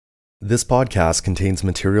This podcast contains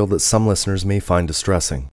material that some listeners may find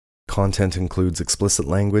distressing. Content includes explicit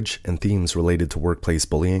language and themes related to workplace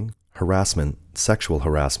bullying, harassment, sexual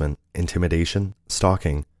harassment, intimidation,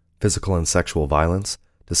 stalking, physical and sexual violence,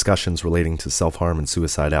 discussions relating to self-harm and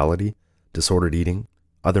suicidality, disordered eating,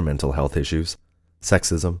 other mental health issues,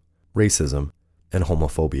 sexism, racism, and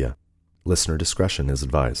homophobia. Listener discretion is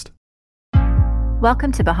advised.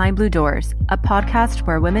 Welcome to Behind Blue Doors, a podcast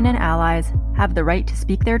where women and allies have the right to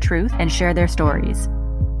speak their truth and share their stories.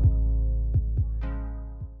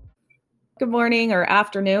 Good morning or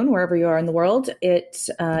afternoon, wherever you are in the world. It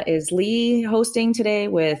is Lee hosting today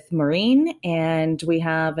with Maureen, and we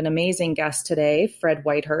have an amazing guest today, Fred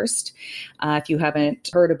Whitehurst. If you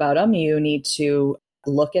haven't heard about him, you need to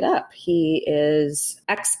look it up. He is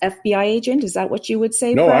ex-FBI agent. Is that what you would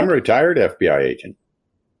say, No, Fred? I'm a retired FBI agent.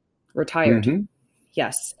 Retired. Mm-hmm.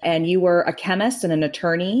 Yes. And you were a chemist and an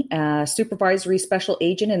attorney, supervisory special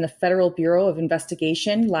agent in the Federal Bureau of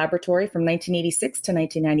Investigation Laboratory from 1986 to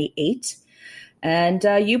 1998. And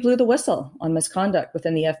you blew the whistle on misconduct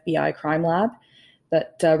within the FBI crime lab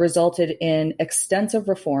that resulted in extensive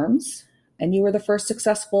reforms. And you were the first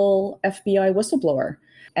successful FBI whistleblower.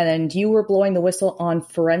 And you were blowing the whistle on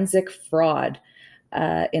forensic fraud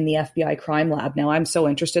in the FBI crime lab. Now, I'm so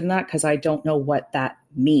interested in that because I don't know what that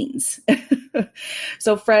means.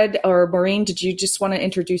 So Fred or Maureen, did you just want to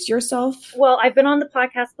introduce yourself? Well, I've been on the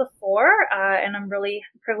podcast before, and I'm really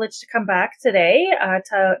privileged to come back today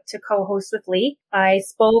to co-host with Lee. I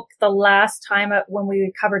spoke the last time when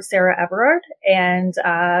we covered Sarah Everard and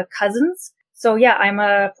cousins. So yeah, I'm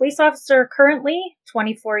a police officer currently,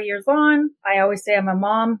 24 years on. I always say I'm a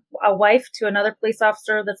mom, a wife to another police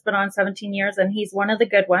officer that's been on 17 years, and he's one of the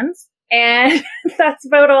good ones. And that's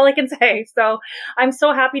about all I can say. So I'm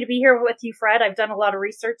so happy to be here with you, Fred. I've done a lot of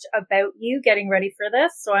research about you getting ready for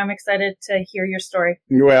this. So I'm excited to hear your story.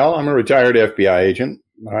 Well, I'm a retired FBI agent.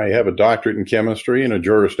 I have a doctorate in chemistry and a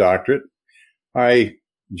Juris Doctorate. I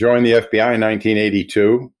joined the FBI in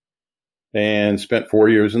 1982 and spent 4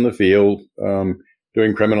 years in the field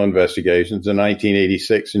doing criminal investigations. In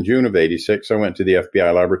 1986, in June of 86, I went to the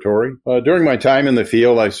FBI laboratory. During my time in the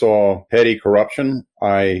field, I saw petty corruption.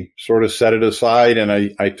 I sort of set it aside and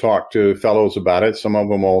I talked to fellows about it. Some of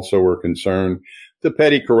them also were concerned. The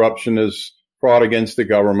petty corruption is fraud against the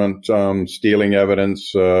government, stealing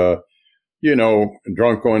evidence, drunk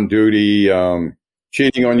on duty,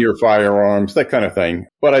 cheating on your firearms, that kind of thing.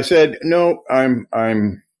 But I said, no, I'm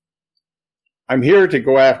here to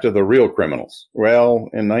go after the real criminals. Well,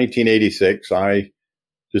 in 1986, I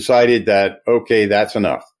decided that, okay, that's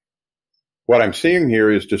enough. What I'm seeing here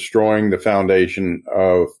is destroying the foundation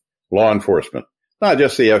of law enforcement, not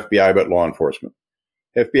just the FBI, but law enforcement.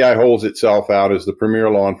 FBI holds itself out as the premier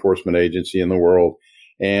law enforcement agency in the world.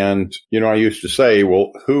 And, I used to say,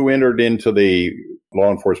 well, who entered into the law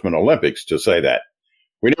enforcement Olympics to say that?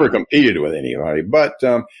 We never competed with anybody. But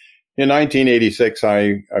in 1986,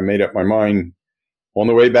 I made up my mind on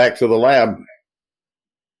the way back to the lab,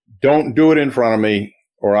 don't do it in front of me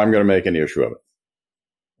or I'm going to make an issue of it.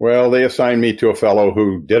 Well, they assigned me to a fellow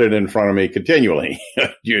who did it in front of me continually,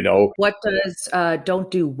 What does don't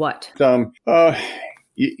do what? When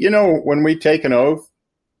we take an oath,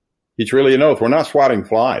 it's really an oath. We're not swatting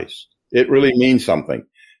flies. It really means something.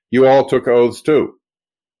 You all took oaths too,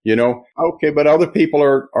 Okay, but other people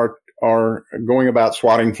are going about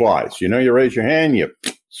swatting flies. You raise your hand, you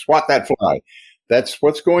swat that fly. That's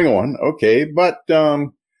what's going on. Okay. But,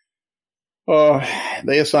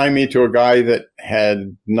 they assigned me to a guy that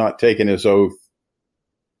had not taken his oath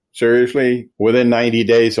seriously. Within 90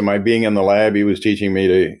 days of my being in the lab, he was teaching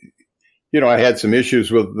me to, I had some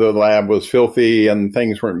issues with the lab was filthy and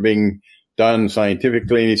things weren't being done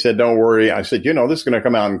scientifically. And he said, don't worry. I said, this is going to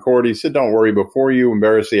come out in court. He said, don't worry. Before you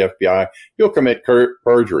embarrass the FBI, you'll commit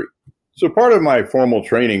perjury. So part of my formal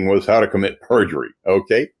training was how to commit perjury.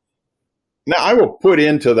 Okay. Now, I will put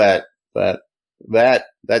into that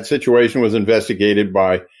situation was investigated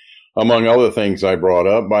by, among other things I brought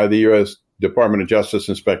up, by the U.S. Department of Justice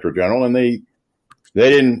Inspector General, and that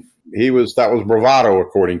was bravado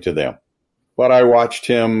according to them. But I watched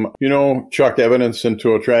him, chuck evidence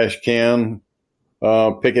into a trash can,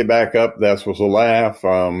 pick it back up. That was a laugh.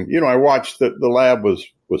 I watched that the lab was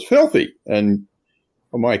filthy, and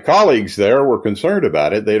my colleagues there were concerned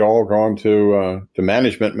about it. They'd all gone to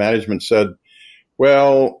management. Management said,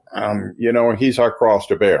 well, he's our cross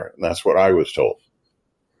to bear. And that's what I was told.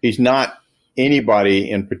 He's not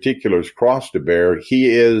anybody in particular's cross to bear. He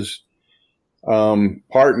is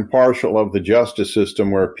part and parcel of the justice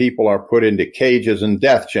system where people are put into cages and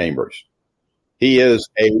death chambers. He is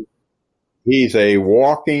He's a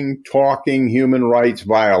walking, talking human rights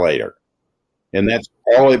violator. And that's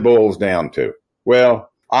all it boils down to. Well,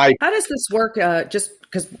 how does this work? Just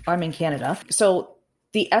because I'm in Canada. So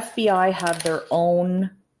the FBI have their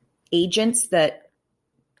own agents that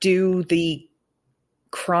do the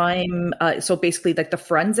crime. So basically like the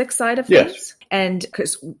forensic side of things. Yes. And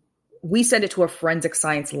because we sent it to a forensic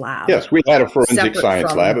science lab. Yes, we had a forensic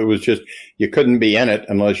science lab. It was just, you couldn't be in it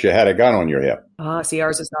unless you had a gun on your hip. See,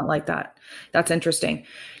 ours is not like that. That's interesting.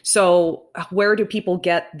 So where do people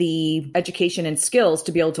get the education and skills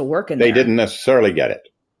to be able to work in there? They didn't necessarily get it.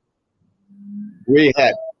 We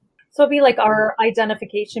had. So it'd be like our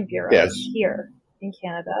identification bureau Yes. here in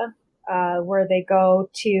Canada, where they go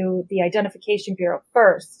to the identification bureau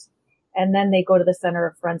first, and then they go to the Center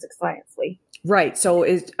of Forensic Science, Lee. Right. So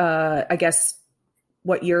I guess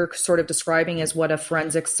what you're sort of describing is what a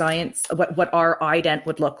forensic science, what our ident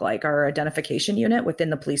would look like, our identification unit within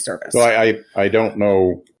the police service. So I don't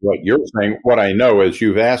know what you're saying. What I know is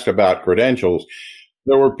you've asked about credentials.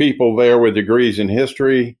 There were people there with degrees in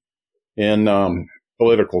history, in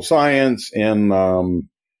political science, in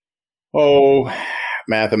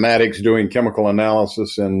mathematics, doing chemical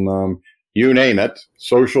analysis, and you name it,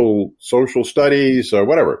 social studies,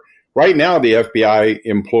 whatever. Right now, the FBI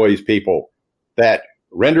employs people that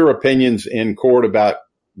render opinions in court about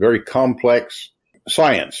very complex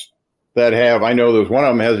science that have, I know there's one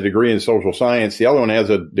of them has a degree in social science. The other one has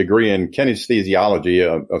a degree in kinesthesiology,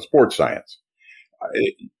 of sports science.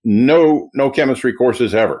 No chemistry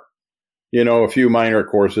courses ever, a few minor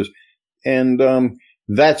courses. And,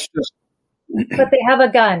 that's just. But they have a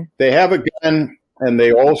gun. They have a gun, and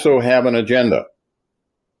they also have an agenda.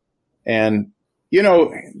 And,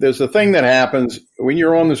 there's a thing that happens when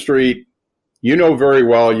you're on the street. Very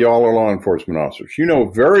well, y'all are law enforcement officers. You know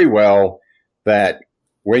very well that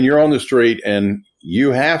when you're on the street and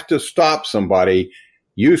you have to stop somebody,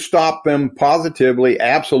 you stop them positively,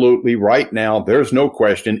 absolutely right now. There's no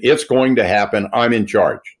question. It's going to happen. I'm in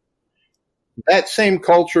charge. That same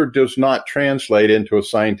culture does not translate into a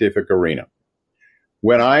scientific arena.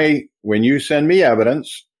 When you send me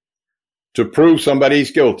evidence to prove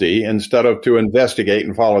somebody's guilty instead of to investigate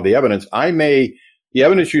and follow the evidence, the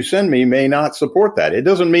evidence you send me may not support that. It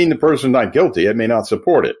doesn't mean the person's not guilty. It may not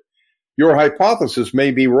support it. Your hypothesis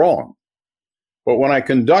may be wrong. But when I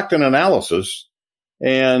conduct an analysis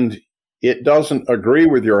and it doesn't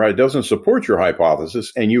it doesn't support your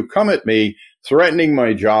hypothesis, and you come at me threatening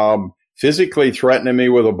my job, physically threatening me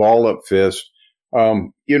with a balled up fist,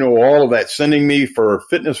 all of that, sending me for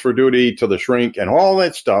fitness for duty to the shrink and all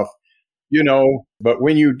that stuff, but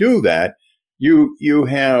when you do that, you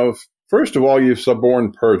have, first of all, you've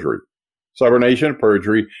suborned perjury. Subornation of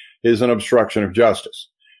perjury is an obstruction of justice.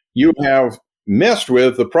 You have messed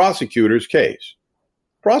with the prosecutor's case.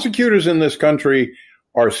 Prosecutors in this country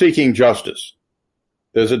are seeking justice.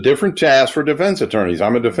 There's a different task for defense attorneys.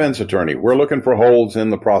 I'm a defense attorney. We're looking for holes in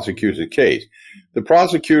the prosecutor's case. The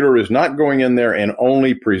prosecutor is not going in there and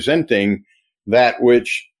only presenting that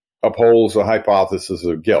which upholds the hypothesis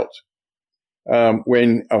of guilt.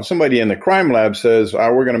 When somebody in the crime lab says,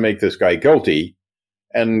 we're going to make this guy guilty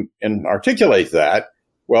and articulates that,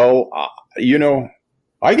 well,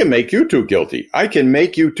 I can make you two guilty. I can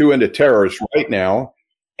make you two into terrorists right now,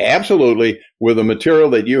 absolutely, with the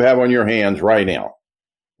material that you have on your hands right now,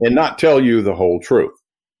 and not tell you the whole truth,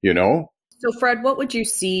 So, Fred, what would you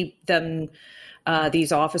see them,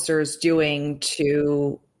 these officers doing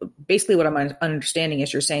to, basically what I'm understanding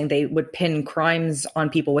is you're saying they would pin crimes on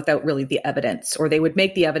people without really the evidence, or they would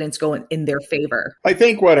make the evidence go in their favor? I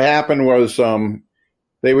think what happened was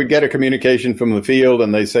they would get a communication from the field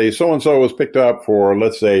and they say, so-and-so was picked up for,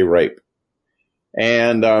 let's say, rape.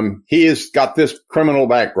 And he has got this criminal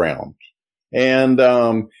background. And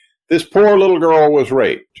this poor little girl was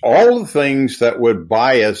raped. All the things that would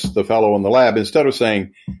bias the fellow in the lab, instead of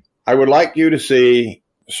saying, I would like you to see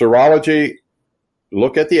serology,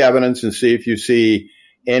 look at the evidence and see if you see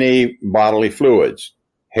any bodily fluids.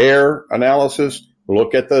 Hair analysis,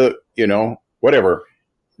 look at the, whatever.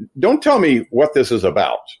 Don't tell me what this is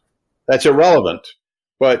about. That's irrelevant.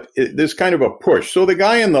 But there's kind of a push. So the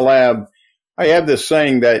guy in the lab, I have this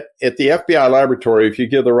saying that at the FBI laboratory, if you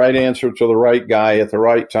give the right answer to the right guy at the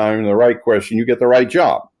right time, the right question, you get the right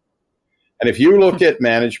job. And if you look at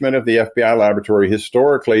management of the FBI laboratory,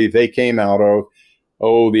 historically, they came out of,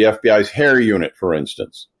 the FBI's hair unit, for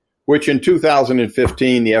instance, which in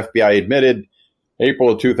 2015, the FBI admitted, April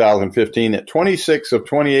of 2015, that 26 of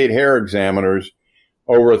 28 hair examiners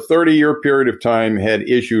over a 30-year period of time had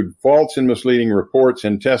issued false and misleading reports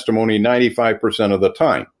and testimony 95% of the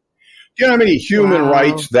time. Do you know how many human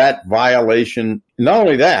rights that violation? Not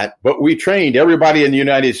only that, but we trained everybody in the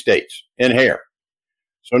United States in hair.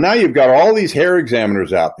 So now you've got all these hair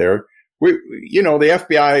examiners out there. The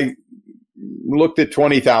FBI looked at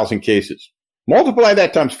 20,000 cases. Multiply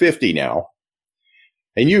that times 50 now,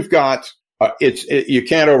 and you've got you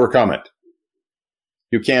can't overcome it.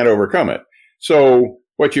 You can't overcome it. So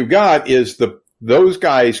what you've got is those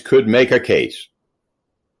guys could make a case.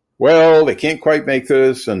 Well, they can't quite make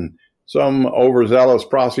this, and some overzealous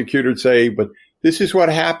prosecutor would say, but this is what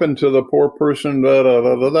happened to the poor person,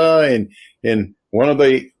 and one of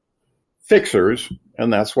the fixers,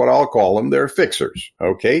 and that's what I'll call them, they're fixers,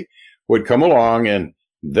 okay, would come along and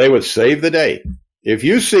they would save the day. If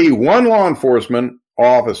you see one law enforcement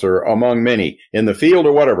officer among many in the field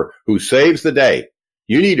or whatever who saves the day,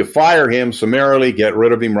 you need to fire him summarily, get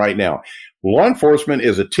rid of him right now. Law enforcement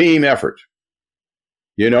is a team effort.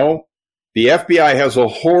 The FBI has a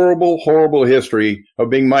horrible, horrible history of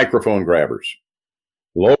being microphone grabbers.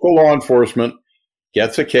 Local law enforcement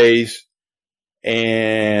gets a case,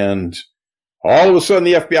 and all of a sudden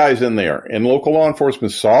the FBI is in there, and local law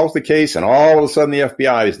enforcement solves the case, and all of a sudden the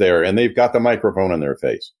FBI is there, and they've got the microphone in their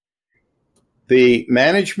face. The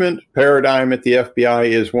management paradigm at the FBI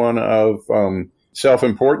is one of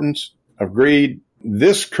self-importance, of greed.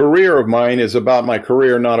 This career of mine is about my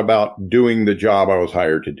career, not about doing the job I was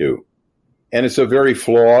hired to do. And it's a very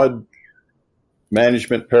flawed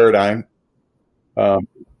management paradigm.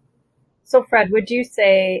 So, Fred, would you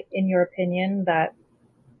say, in your opinion, that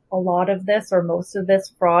a lot of this or most of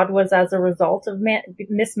this fraud was as a result of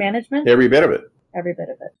mismanagement? Every bit of it. Every bit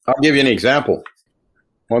of it. I'll give you an example.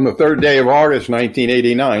 On the 3rd day of August,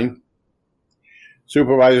 1989,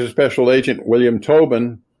 Supervisor Special Agent William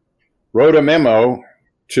Tobin wrote a memo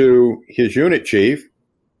to his unit chief,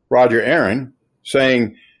 Roger Aaron,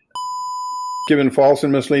 saying, given false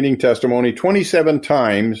and misleading testimony 27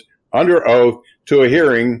 times under oath to a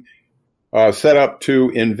hearing set up to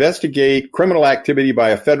investigate criminal activity by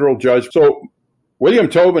a federal judge. So William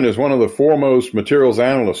Tobin is one of the foremost materials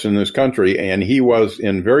analysts in this country, and he was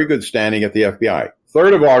in very good standing at the FBI.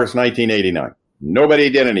 3rd of August, 1989. Nobody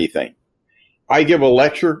did anything. I give a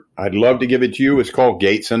lecture. I'd love to give it to you. It's called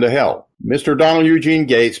Gates into Hell. Mr. Donald Eugene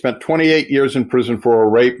Gates spent 28 years in prison for a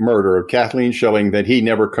rape murder of Kathleen Schilling that he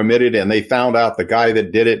never committed, and they found out the guy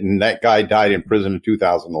that did it, and that guy died in prison in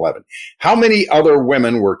 2011. How many other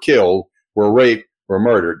women were killed, were raped, were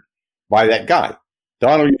murdered by that guy?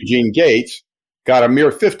 Donald Eugene Gates got a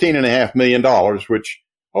mere $15.5 million, which,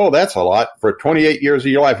 that's a lot for 28 years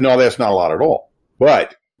of your life. No, that's not a lot at all.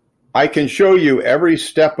 But I can show you every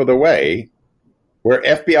step of the way where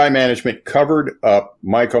FBI management covered up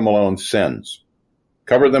Michael Malone's sins,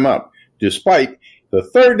 covered them up. Despite the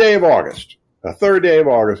 3rd day of August,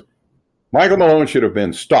 Michael Malone should have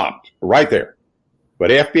been stopped right there.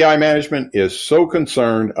 But FBI management is so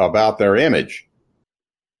concerned about their image.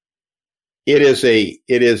 It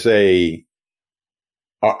is a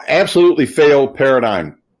absolutely failed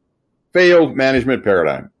paradigm, failed management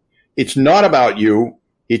paradigm. It's not about you.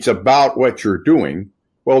 It's about what you're doing.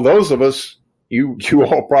 Well, those of us, you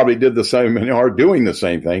all probably did the same and are doing the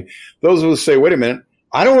same thing. Those of us say, wait a minute,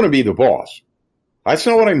 I don't want to be the boss. That's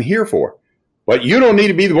not what I'm here for. But you don't need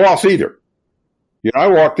to be the boss either. I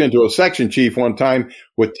walked into a section chief one time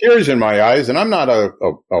with tears in my eyes, and I'm not a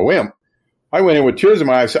wimp. I went in with tears in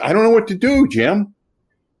my eyes. I said, I don't know what to do, Jim.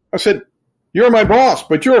 I said, you're my boss,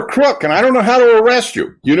 but you're a crook, and I don't know how to arrest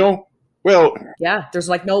you. Well, yeah, there's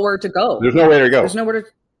nowhere to go. There's nowhere to go. There's nowhere to.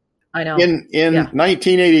 I know. In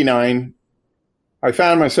 1989, I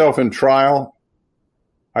found myself in trial.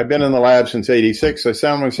 I've been in the lab since 86. I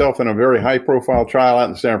found myself in a very high-profile trial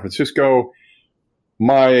out in San Francisco.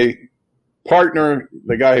 My partner,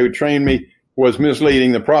 the guy who trained me, was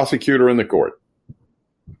misleading the prosecutor in the court.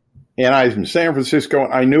 And I was in San Francisco,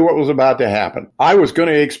 and I knew what was about to happen. I was going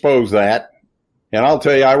to expose that. And I'll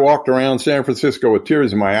tell you, I walked around San Francisco with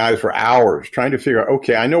tears in my eyes for hours trying to figure out,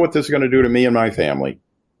 okay, I know what this is going to do to me and my family.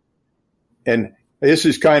 And this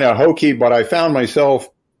is kind of hokey, but I found myself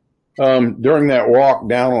during that walk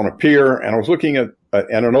down on a pier, and I was looking at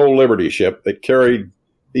an old Liberty ship that carried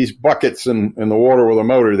these buckets in the water with a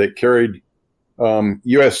motor that carried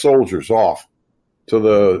U.S. soldiers off to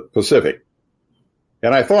the Pacific.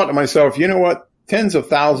 And I thought to myself, you know what? Tens of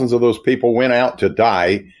thousands of those people went out to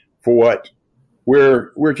die for what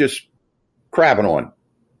we're just crapping on.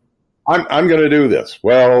 I'm going to do this.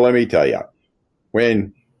 Well, let me tell you,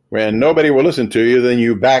 when nobody will listen to you, then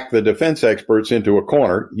you back the defense experts into a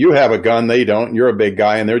corner. You have a gun, they don't. You're a big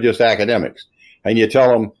guy, and they're just academics. And you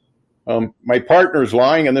tell them, my partner's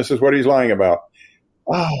lying, and this is what he's lying about.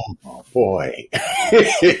 Oh, boy.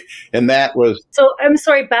 And that was... So, I'm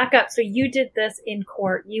sorry, back up. So you did this in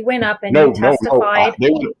court. You went up and you testified.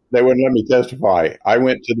 No. They wouldn't let me testify. I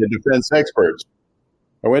went to the defense experts.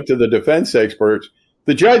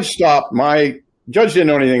 The judge stopped judge didn't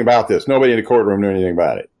know anything about this. Nobody in the courtroom knew anything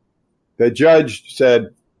about it. The judge said,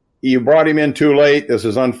 you brought him in too late. This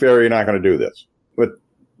is unfair. You're not going to do this. But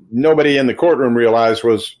nobody in the courtroom realized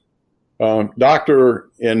was doctor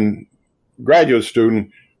and graduate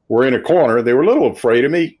student were in a corner. They were a little afraid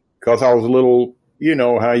of me because I was a little, you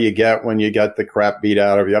know how you get when you get the crap beat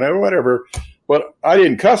out of you, whatever. But I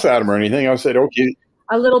didn't cuss at him or anything. I said, okay.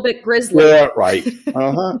 A little bit grisly. Yeah, right.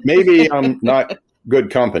 Maybe I'm not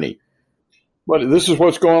good company. But this is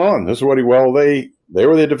what's going on. This is what they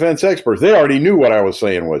were the defense experts. They already knew what I was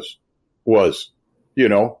saying was, you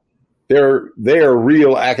know, they're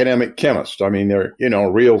real academic chemists. I mean, they're, you know,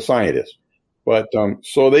 real scientists. But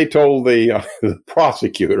so they told the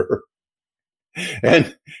prosecutor,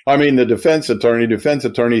 and I mean the defense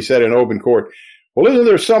attorney said in open court, well, isn't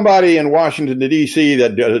there somebody in Washington, D.C.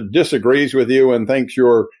 that disagrees with you and thinks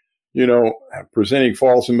you're, you know, presenting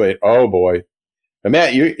false information? Oh boy. And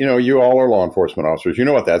Matt, you all are law enforcement officers. You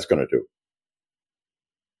know what that's going to do.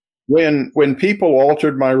 When people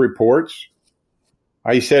altered my reports,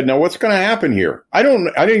 I said, now what's going to happen here? I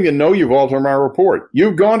didn't even know you've altered my report.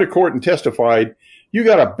 You've gone to court and testified. You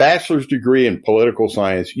got a bachelor's degree in political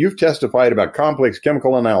science. You've testified about complex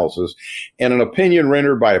chemical analysis and an opinion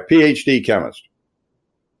rendered by a PhD chemist.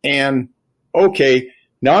 And okay,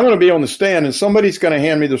 now I'm going to be on the stand and somebody's going to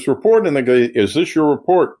hand me this report and they go, is this your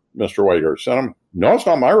report, Mr. Whitehurst? And I'm, no, it's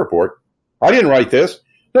not my report. I didn't write this.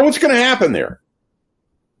 No, what's going to happen there?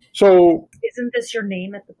 So isn't this your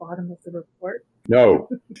name at the bottom of the report? No.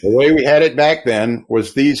 The way we had it back then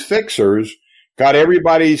was these fixers got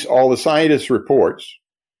all the scientists' reports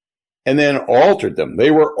and then altered them.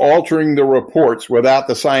 They were altering the reports without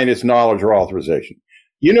the scientist's knowledge or authorization.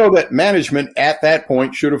 You know that management at that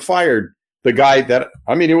point should have fired the guy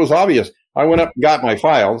it was obvious. I went up and got my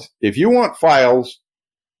files. If you want the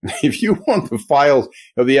files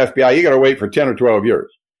of the FBI, you got to wait for 10 or 12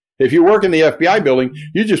 years. If you work in the FBI building,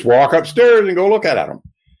 you just walk upstairs and go look at them.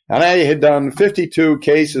 And I had done 52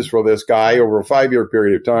 cases for this guy over a 5-year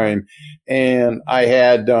period of time. And I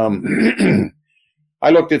had, I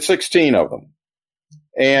looked at 16 of them.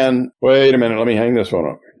 And wait a minute, let me hang this one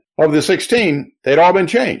up. Of the 16, they'd all been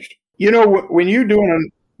changed. You know, when you're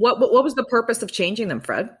doing what was the purpose of changing them,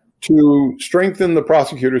 Fred? To strengthen the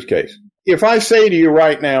prosecutor's case. If I say to you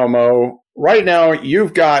right now, Mo, right now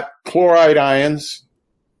you've got chloride ions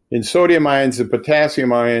and sodium ions and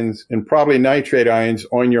potassium ions and probably nitrate ions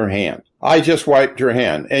on your hand. I just wiped your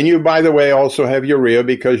hand. And you, by the way, also have urea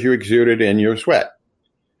because you exuded in your sweat.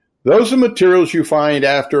 Those are materials you find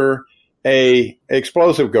after a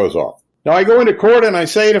explosive goes off. Now I go into court and I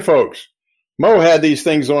say to folks, Mo had these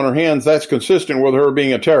things on her hands. That's consistent with her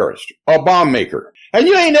being a terrorist, a bomb maker. And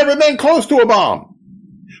you ain't never been close to a bomb.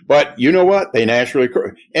 But you know what? They naturally,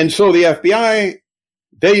 and so the FBI,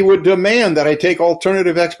 they would demand that I take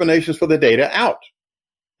alternative explanations for the data out.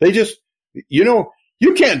 They just, you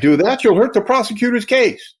can't do that. You'll hurt the prosecutor's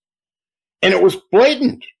case. And it was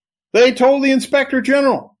blatant. They told the inspector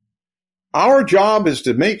general, our job is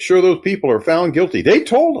to make sure those people are found guilty. They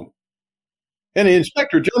told them. And the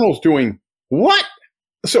inspector general's doing what?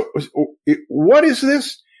 So what is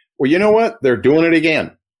this? Well, you know what? They're doing it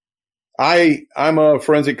again. I'm a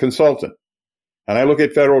forensic consultant and I look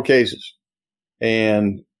at federal cases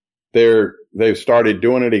and they've started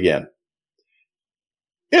doing it again.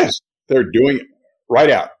 Yes, they're doing it right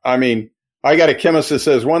out. I mean, I got a chemist that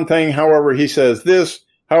says one thing, however, he says this.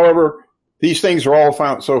 However, these things are all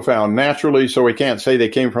found naturally, so we can't say they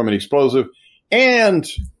came from an explosive. And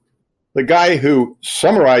the guy who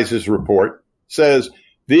summarizes the report says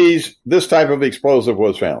this type of explosive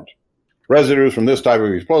was found. Residues from this type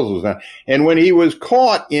of explosive was found. And when he was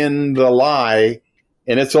caught in the lie,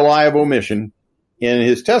 and it's a lie of omission, in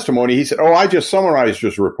his testimony, he said, I just summarized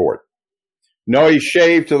this report. No, he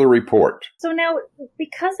shaved to the report. So now,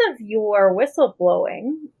 because of your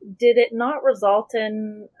whistleblowing, did it not result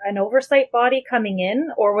in an oversight body coming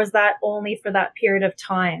in, or was that only for that period of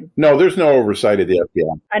time? No, there's no oversight of the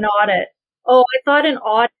FBI. An audit. Oh, I thought an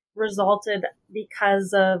audit resulted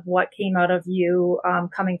because of what came out of you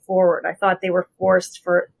coming forward. I thought they were forced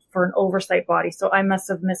for an oversight body, so I must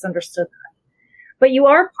have misunderstood that. But you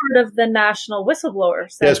are part of the National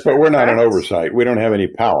Whistleblower Center. Yes, but we're not an oversight. We don't have any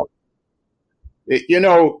power. The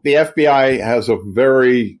FBI has a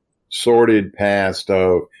very sordid past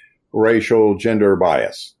of racial gender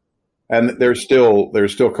bias, and they're still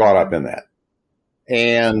caught up in that.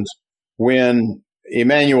 And when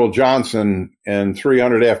Emmanuel Johnson and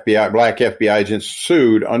 300 black FBI agents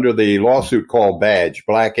sued under the lawsuit called Badge.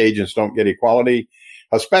 Black agents don't get equality.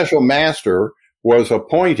 A special master was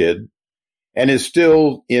appointed and is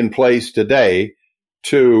still in place today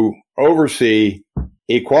to oversee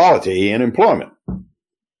equality in employment.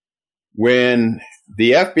 When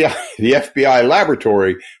the FBI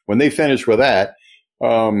laboratory, when they finished with that,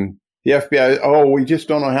 the FBI, we just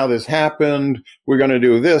don't know how this happened. We're going to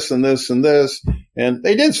do this and this and this. And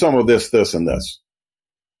they did some of this, and this.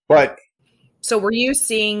 But so were you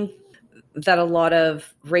seeing that a lot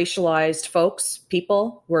of racialized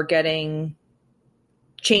people were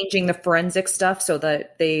changing the forensic stuff so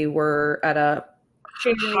that they were at a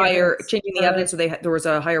changing the evidence so there was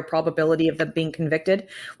a higher probability of them being convicted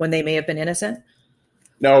when they may have been innocent?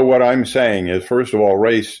 No, what I'm saying is, first of all,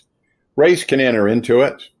 race can enter into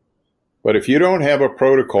it. But if you don't have a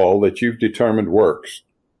protocol that you've determined works,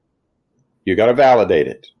 you got to validate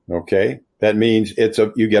it. Okay. That means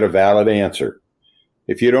you get a valid answer.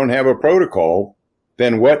 If you don't have a protocol,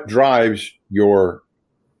 then what drives your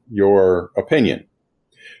opinion?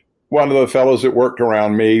 One of the fellows that worked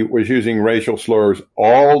around me was using racial slurs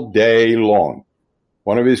all day long.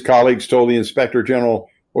 One of his colleagues told the inspector general,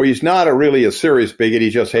 well, he's not really a serious bigot.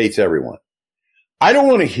 He just hates everyone. I don't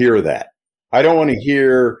want to hear that. I don't want to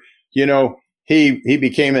hear, he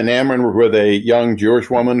became enamored with a young Jewish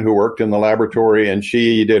woman who worked in the laboratory, and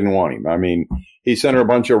she didn't want him. I mean, he sent her a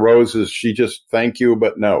bunch of roses. She just, thank you,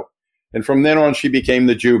 but no. And from then on, she became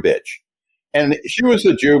the Jew bitch. And she was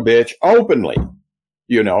the Jew bitch openly,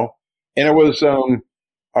 and it was,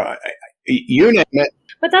 you name it.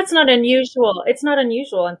 But that's not unusual. It's not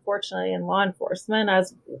unusual, unfortunately, in law enforcement,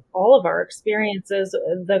 as all of our experiences,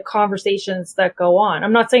 the conversations that go on.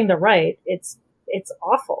 I'm not saying they're right. It's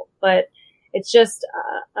awful, but it's just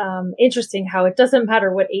interesting how it doesn't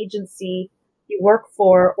matter what agency you work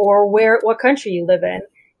for or what country you live in.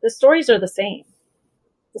 The stories are the same.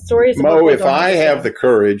 The stories. Mo, if I have the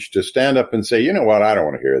courage to stand up and say, you know what, I don't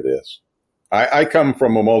want to hear this. I come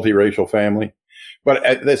from a multiracial family, but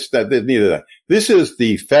neither that. This is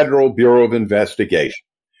the Federal Bureau of Investigation.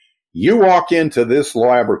 You walk into this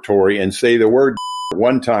laboratory and say the word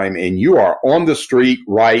one time, and you are on the street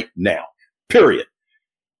right now. Period.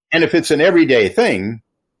 And if it's an everyday thing.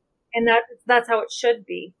 And that's how it should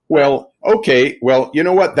be. Well, okay. Well, you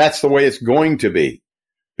know what? That's the way it's going to be.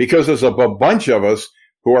 Because there's a bunch of us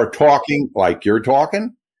who are talking like you're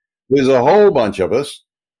talking. There's a whole bunch of us.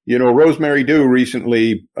 Rosemary Dew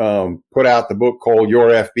recently put out the book called Your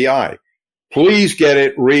FBI. Please get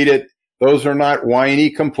it, read it. Those are not whiny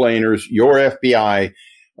complainers. Your FBI.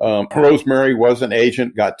 Rosemary was an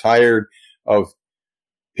agent, got tired of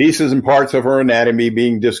pieces and parts of her anatomy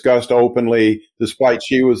being discussed openly, despite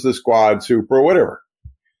she was the squad super or whatever.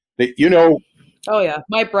 Oh yeah,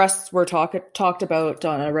 my breasts were talked about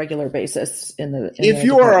on a regular basis if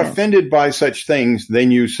you are offended by such things,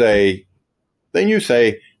 then you say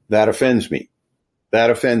that offends me. That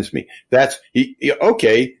offends me. That's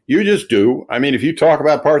okay. You just do. I mean, if you talk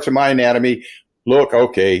about parts of my anatomy, look,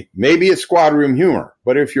 okay, maybe it's squad room humor,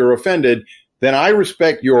 but if you're offended, then I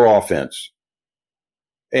respect your offense.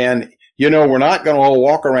 And, we're not going to all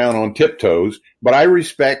walk around on tiptoes, but I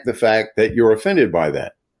respect the fact that you're offended by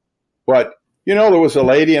that. But, there was a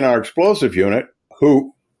lady in our explosive unit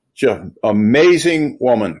who, just amazing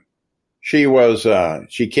woman. She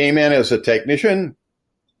came in as a technician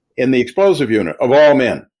in the explosive unit of all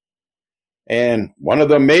men. And one of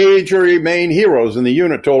the main heroes in the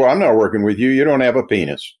unit told her, I'm not working with you. You don't have a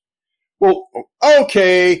penis. Well,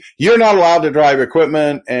 okay. You're not allowed to drive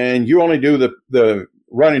equipment and you only do the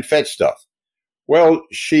run and fetch stuff. Well,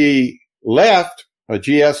 she left a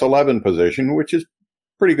GS-11 position, which is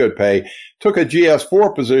pretty good pay, took a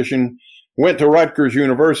GS-4 position, went to Rutgers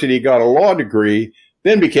University, got a law degree,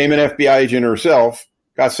 then became an FBI agent herself,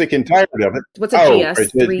 got sick and tired of it. What's a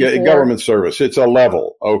GS? It's government service. It's a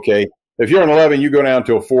level, okay? If you're an 11, you go down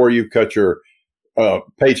to a 4, you cut your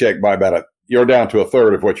paycheck by you're down to a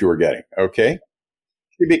third of what you were getting, okay?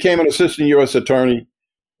 She became an assistant U.S. attorney,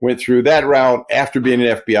 went through that route after being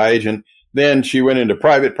an FBI agent. Then she went into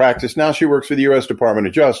private practice. Now she works for the U.S. Department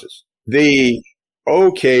of Justice. We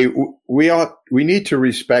need to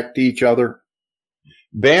respect each other.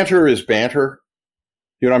 Banter is banter.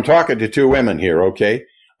 I'm talking to two women here, okay?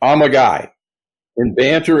 I'm a guy. And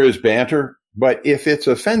banter is banter. But if it's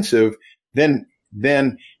offensive, then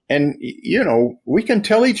we can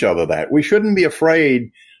tell each other that. We shouldn't be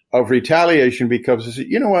afraid of retaliation because,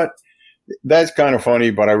 you know what? That's kind of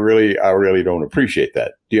funny, but I really don't appreciate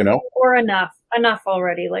that. Do you know? Or enough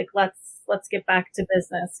already. Like, let's let's get back to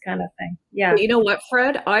business kind of thing. Yeah. You know what,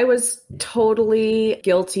 Fred? I was totally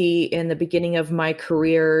guilty in the beginning of my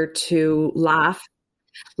career to laugh,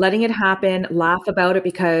 letting it happen, laugh about it,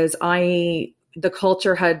 because the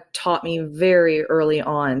culture had taught me very early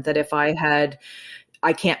on that if I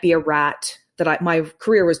can't be a rat, that my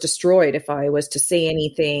career was destroyed if I was to say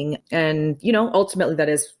anything. And, ultimately that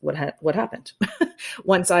is what happened.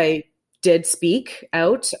 Once I did speak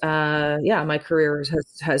out, my career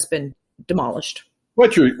has been demolished.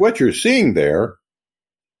 What you're seeing there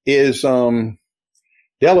is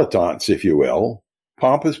dilettantes, if you will,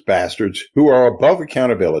 pompous bastards who are above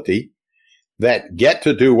accountability that get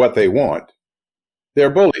to do what they want.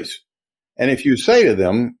 They're bullies. And if you say to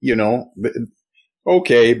them,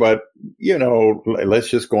 okay, but, let's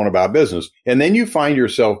just go on about business. And then you find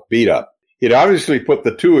yourself beat up. It obviously put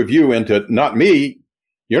the two of you into, not me.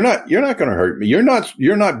 You're not going to hurt me. You're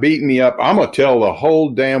not beating me up. I'm going to tell the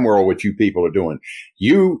whole damn world what you people are doing.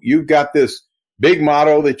 You've got this big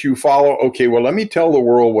motto that you follow. Okay, well, let me tell the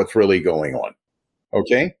world what's really going on.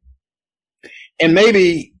 Okay. And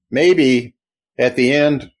maybe at the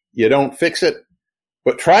end you don't fix it,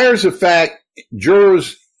 but triers of fact,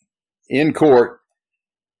 jurors in court,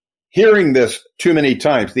 hearing this too many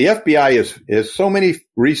times, the FBI has so many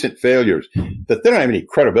recent failures that they don't have any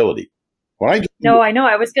credibility. I know.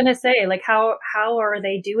 I was going to say, like, how are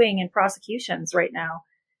they doing in prosecutions right now?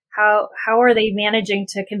 How are they managing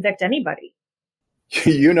to convict anybody?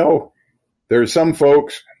 There's some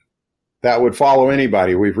folks that would follow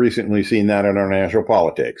anybody. We've recently seen that in our national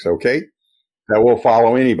politics. Okay. That will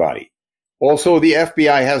follow anybody. Also, the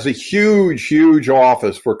FBI has a huge, huge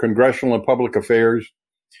office for congressional and public affairs.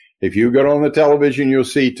 If you go on the television, you'll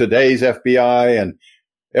see today's FBI and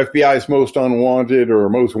FBI's most unwanted or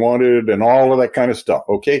most wanted and all of that kind of stuff.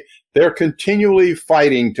 Okay. They're continually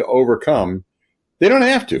fighting to overcome. They don't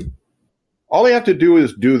have to. All they have to do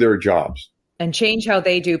is do their jobs and change how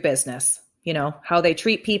they do business, how they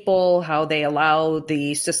treat people, how they allow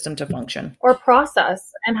the system to function or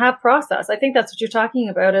process and have process. I think that's what you're talking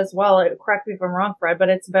about as well. Correct me if I'm wrong, Fred, but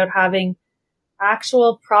it's about having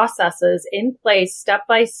actual processes in place step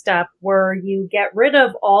by step where you get rid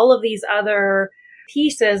of all of these other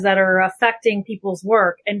pieces that are affecting people's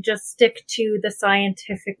work and just stick to the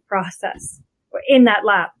scientific process in that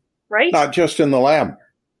lab, right? Not just in the lab,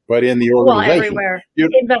 but in the organization. Well, everywhere.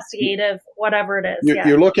 Investigative, whatever it is.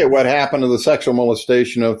 You look at what happened to the sexual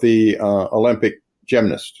molestation of the Olympic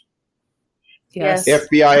gymnast. Yes.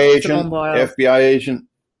 FBI agent.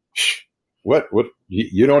 What?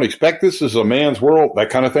 You don't expect this is a man's world? That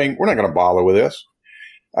kind of thing? We're not going to bother with this.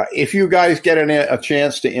 If you guys get a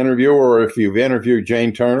chance to interview, or if you've interviewed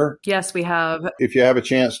Jane Turner. Yes, we have. If you have a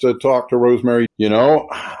chance to talk to Rosemary,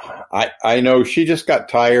 I know she just got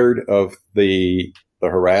tired of the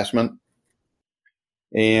harassment.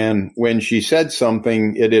 And when she said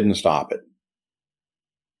something, it didn't stop it.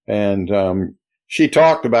 And she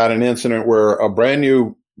talked about an incident where a brand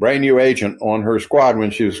new agent on her squad,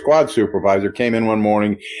 when she was squad supervisor, came in one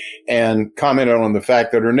morning and commented on the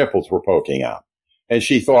fact that her nipples were poking out. And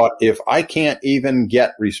she thought, if I can't even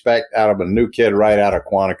get respect out of a new kid right out of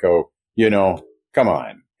Quantico, come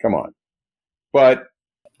on. But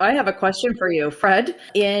I have a question for you, Fred.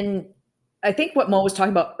 I think what Mo was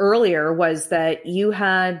talking about earlier was that you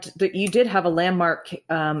did have a landmark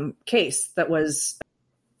case that was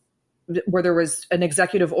where there was an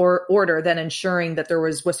executive order then ensuring that there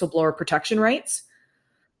was whistleblower protection rights.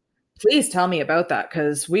 Please tell me about that,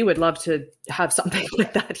 because we would love to have something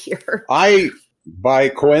like that here. I, by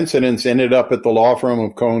coincidence, ended up at the law firm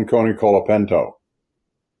of Cohen Colapento.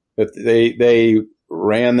 They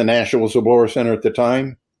ran the National Whistleblower Center at the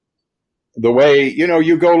time. The way,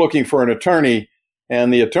 you go looking for an attorney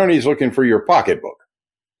and the attorney's looking for your pocketbook.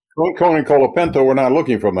 Cohen Colapento were not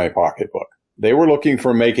looking for my pocketbook. They were looking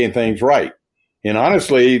for making things right. And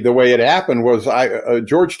honestly, the way it happened was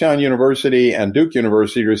Georgetown University and Duke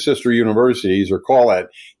University, or sister universities, or call it,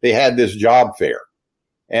 they had this job fair.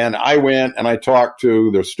 And I went and I talked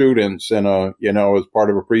to the students as part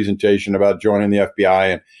of a presentation about joining the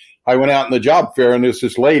FBI. And I went out in the job fair, and there's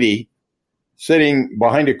this lady sitting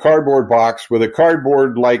behind a cardboard box with a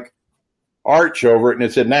cardboard like arch over it, and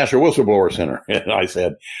it said National Whistleblower Center. And I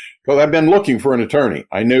said, because I've been looking for an attorney.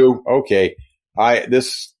 I knew, okay,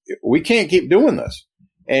 we can't keep doing this.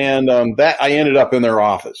 And that I ended up in their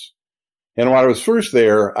office. And when I was first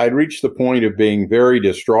there, I'd reached the point of being very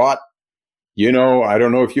distraught. I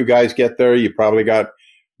don't know if you guys get there. You probably got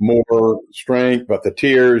more strength, but the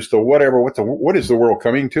tears, the whatever, what is the world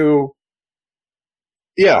coming to?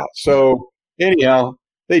 Yeah. So anyhow,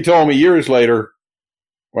 they told me years later,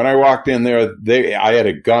 when I walked in there, I had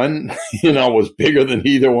a gun, was bigger than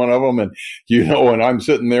either one of them. And, and I'm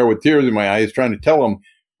sitting there with tears in my eyes trying to tell them,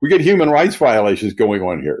 we get human rights violations going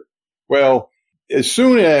on here. Well, as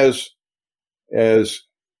soon as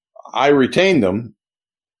I retained them,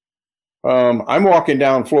 I'm walking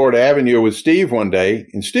down Florida Avenue with Steve one day,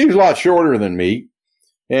 and Steve's a lot shorter than me.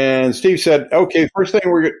 And Steve said, okay,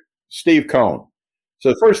 Steve Cohn. So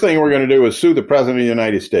the first thing we're going to do is sue the President of the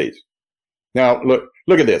United States. Now,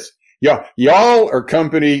 look at this. Y'all are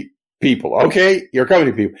company people, okay? You're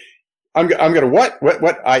company people. I'm going to what?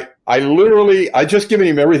 I just given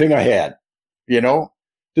him everything I had,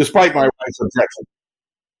 despite my wife's objection.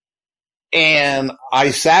 And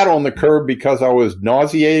I sat on the curb because I was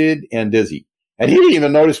nauseated and dizzy. And he didn't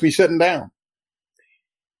even notice me sitting down.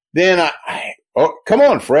 Then come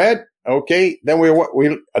on, Fred. Okay. Then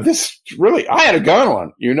I had a gun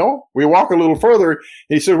on, we walk a little further.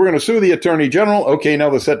 He said, we're going to sue the Attorney General. Okay. Now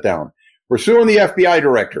let's sit down. We're suing the FBI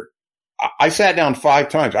director. I sat down 5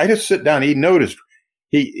 times. I just sit down. He noticed.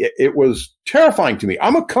 It was terrifying to me.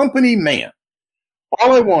 I'm a company man.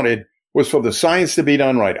 All I wanted was for the science to be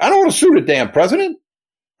done right. I don't want to sue the damn president.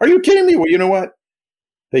 Are you kidding me? Well, you know what?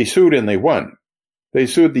 They sued and they won. They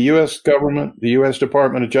sued the U.S. government, the U.S.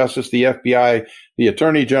 Department of Justice, the FBI, the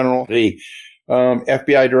Attorney General, the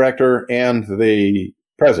FBI director, and the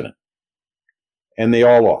president. And they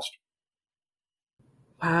all lost.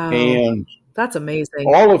 Wow. And that's amazing.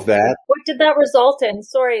 All of that. What did that result in?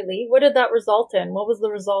 Sorry, Lee. What did that result in? What was the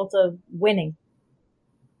result of winning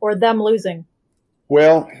or them losing?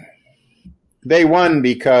 Well, they won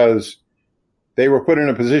because they were put in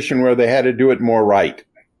a position where they had to do it more right.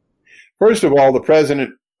 First of all, the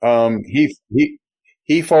president,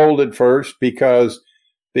 he folded first because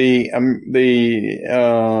the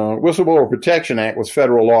Whistleblower Protection Act was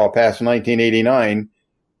federal law passed in 1989.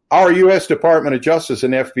 Our U.S. Department of Justice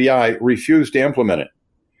and FBI refused to implement it.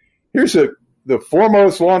 Here's the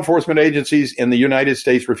foremost law enforcement agencies in the United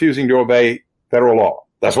States refusing to obey federal law.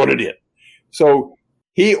 That's what it did. So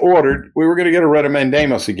he ordered, we were going to get a writ of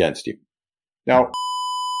mandamus against him. Now,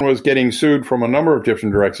 was getting sued from a number of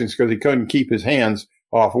different directions because he couldn't keep his hands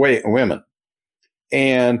off women.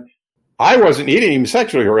 And he didn't even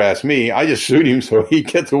sexually harass me. I just sued him so he'd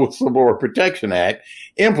get the Whistleblower Protection Act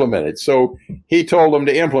implemented. So he told them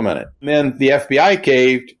to implement it. And then the FBI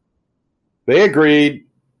caved. They agreed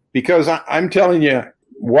because I'm telling you,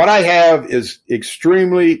 what I have is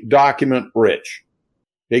extremely document rich.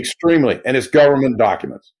 Extremely. And it's government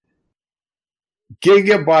documents.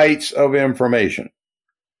 Gigabytes of information.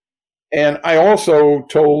 And I also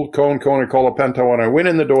told Cohn and Colapinto when I went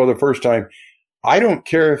in the door the first time, I don't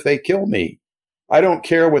care if they kill me. I don't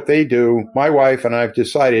care what they do. My wife and I have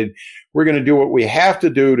decided we're going to do what we have to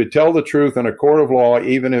do to tell the truth in a court of law,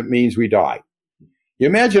 even if it means we die. You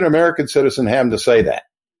imagine an American citizen having to say that.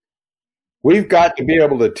 We've got to be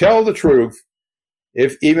able to tell the truth,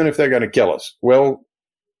 even if they're going to kill us. Well,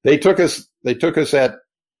 they took us at,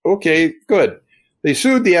 okay, good. They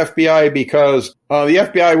sued the FBI because the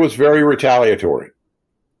FBI was very retaliatory.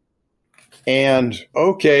 And,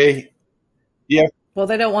 okay, yeah. Well,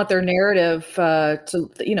 they don't want their narrative they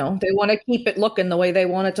want to keep it looking the way they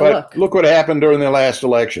want it to look. Look what happened during the last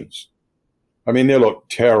elections. I mean, they look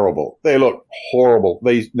terrible. They look horrible.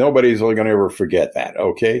 Nobody's going to ever forget that,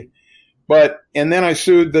 okay? And then I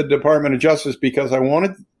sued the Department of Justice because I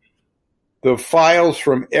wanted the files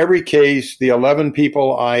from every case the 11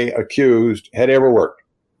 people I accused had ever worked.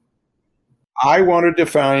 I wanted to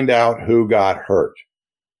find out who got hurt.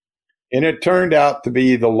 And it turned out to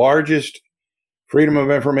be the largest Freedom of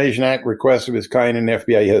Information Act request of its kind in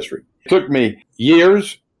FBI history. It took me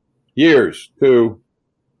years to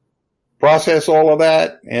process all of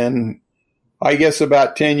that. And I guess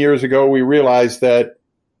about 10 years ago, we realized that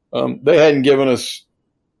they hadn't given us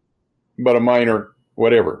but a minor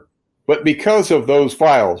whatever. But because of those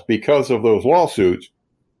files, because of those lawsuits,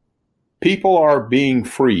 people are being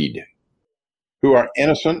freed who are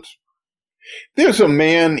innocent. There's a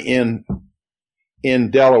man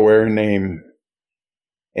in Delaware named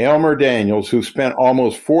Elmer Daniels who spent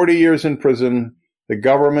almost 40 years in prison. The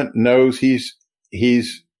government knows he's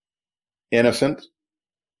innocent.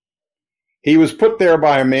 He was put there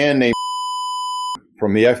by a man named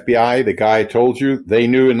from the FBI, the guy I told you. They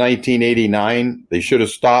knew in 1989 they should have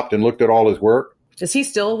stopped and looked at all his work. Is he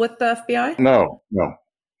still with the FBI? No.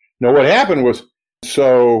 What happened was,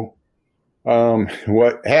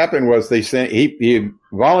 what happened was they sent, he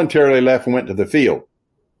voluntarily left and went to the field.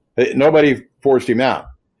 Nobody forced him out.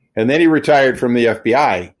 And then he retired from the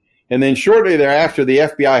FBI. And then shortly thereafter, the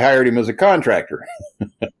FBI hired him as a contractor.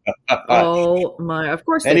 Oh my! Of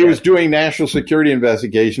course. And he was doing national security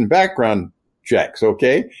investigation background checks.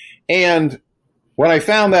 Okay. And when I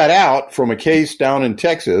found that out from a case down in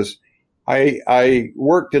Texas, I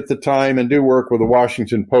worked at the time and do work with the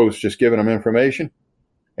Washington Post, just giving them information.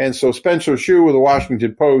 And so Spencer Shue with the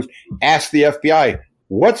Washington Post asked the FBI,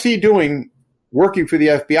 what's he doing working for the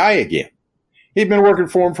FBI again? He'd been working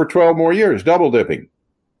for him for 12 more years, double dipping.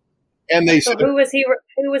 And they said, who was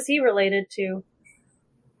he related to?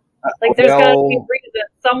 Like, there's got to be a reason.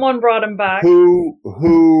 Someone brought him back.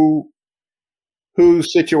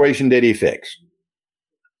 Whose situation did he fix?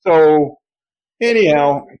 So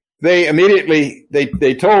anyhow, they immediately,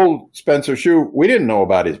 they told Spencer Shue, we didn't know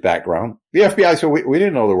about his background. The FBI said, we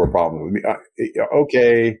didn't know there were problems with me.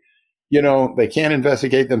 Okay. They can't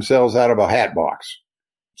investigate themselves out of a hat box.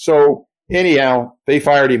 So anyhow, they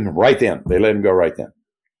fired him right then. They let him go right then.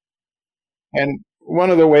 And one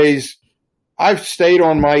of the ways I've stayed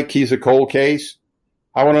on Mike, he's a cold case.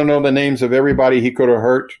 I want to know the names of everybody he could have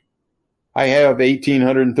hurt. I have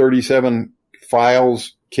 1,837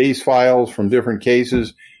 case files from different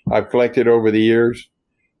cases I've collected over the years.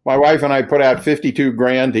 My wife and I put out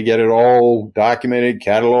 $52,000 to get it all documented,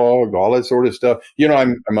 cataloged, all that sort of stuff.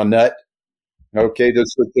 I'm a nut. Okay.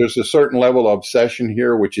 There's a certain level of obsession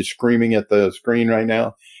here, which is screaming at the screen right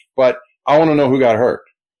now, but I want to know who got hurt.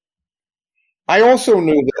 I also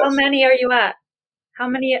knew that. How many are you at? How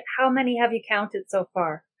many have you counted so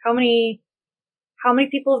far? How many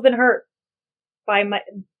people have been hurt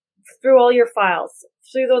through all your files,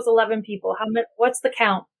 through those 11 people? What's the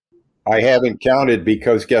count? I haven't counted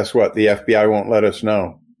because guess what? The FBI won't let us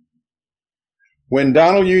know. When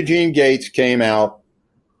Donald Eugene Gates came out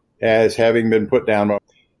as having been put down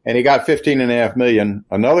and he got $15.5 million,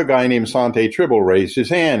 another guy named Sante Tribble raised his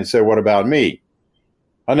hand and said, what about me?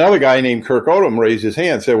 Another guy named Kirk Odom raised his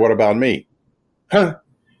hand and said, what about me?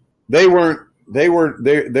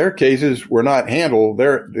 Their cases were not handled.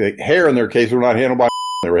 The hair in their case were not handled by,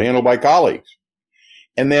 they were handled by colleagues.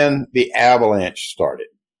 And then the avalanche started.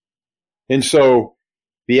 And so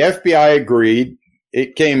the FBI agreed.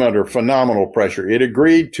 It came under phenomenal pressure. It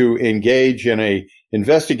agreed to engage in a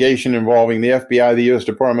investigation involving the FBI, the U.S.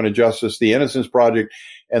 Department of Justice, the Innocence Project,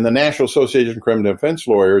 and the National Association of Criminal Defense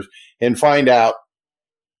Lawyers and find out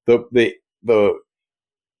the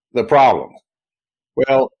problem.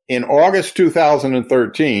 Well, in August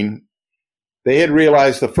 2013, they had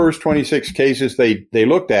realized the first 26 cases they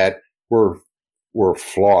looked at were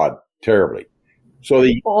flawed terribly. So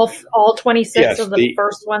all 26 of the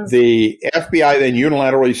first ones. The FBI then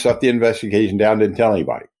unilaterally shut the investigation down, didn't tell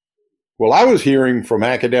anybody. Well, I was hearing from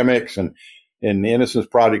academics and the Innocence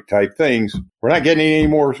Project type things, we're not getting any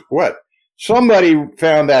more. What? Somebody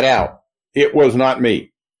found that out. It was not me.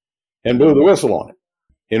 And blew the whistle on it.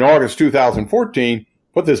 In August 2014,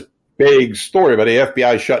 put this big story about the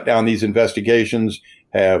FBI shut down these investigations,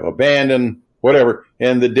 have abandoned, whatever.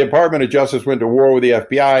 And the Department of Justice went to war with the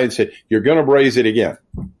FBI and said, you're going to raise it again.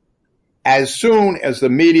 As soon as the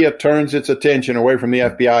media turns its attention away from the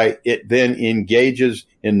FBI, it then engages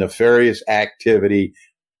in nefarious activity.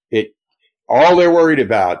 All they're worried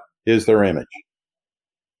about is their image.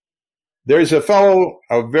 There's a fellow,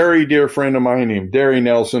 a very dear friend of mine named Derry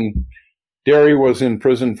Nelson. Derry was in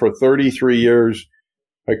prison for 33 years,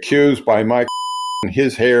 accused by Mike.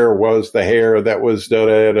 His hair was the hair that was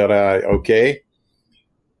da-da-da-da, okay?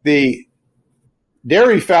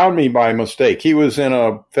 Derry found me by mistake. He was in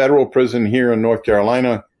a federal prison here in North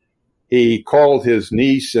Carolina. He called his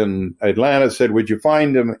niece in Atlanta, said, would you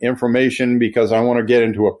find him information because I want to get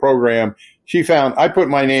into a program. I put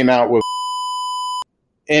my name out with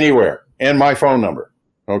anywhere. And my phone number,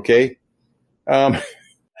 okay? Derry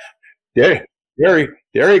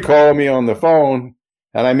called me on the phone,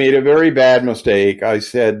 and I made a very bad mistake. I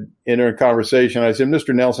said, in a conversation, I said,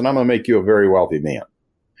 Mr. Nelson, I'm going to make you a very wealthy man.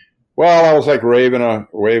 Well, I was like waving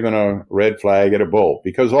a red flag at a bull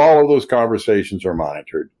because all of those conversations are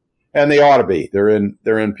monitored, and they ought to be. They're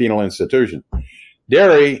in penal institutions.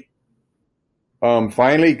 Derry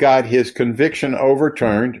finally got his conviction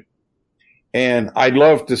overturned. And I'd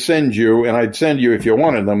love to send you, and I'd send you if you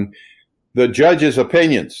wanted them, the judge's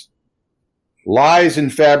opinions, lies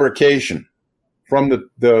and fabrication from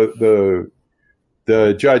the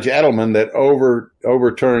Judge Edelman that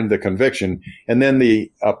overturned the conviction. And then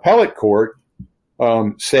the appellate court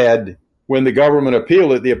said, when the government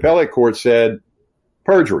appealed it, the appellate court said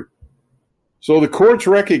perjury. So the courts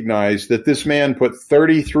recognized that this man put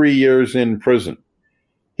 33 years in prison.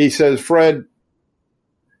 He says, Fred,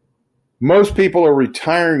 most people are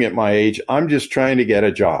retiring at my age. I'm just trying to get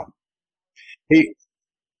a job.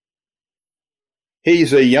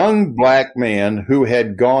 He's a young black man who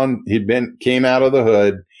came out of the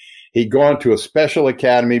hood. He'd gone to a special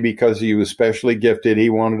academy because he was specially gifted. He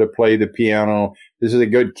wanted to play the piano. This is a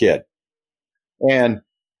good kid. And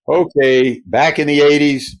okay, back in the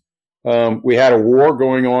 80s, we had a war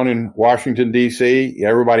going on in Washington, D.C.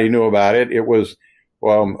 Everybody knew about it. It was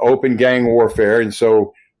open gang warfare. And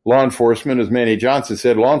so law enforcement, as Manny Johnson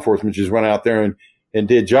said, law enforcement just went out there and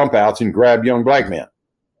did jump outs and grabbed young black men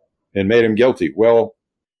and made him guilty. Well,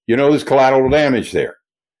 there's collateral damage there.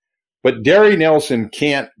 But Derry Nelson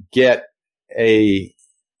can't get a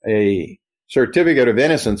certificate of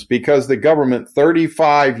innocence because the government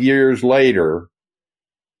 35 years later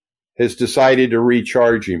has decided to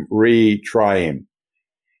retry him,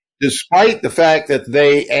 despite the fact that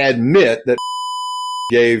they admit that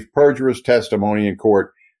gave perjurious testimony in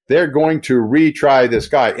court. They're going to retry this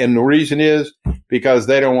guy. And the reason is because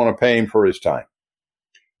they don't want to pay him for his time.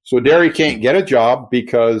 So Derry can't get a job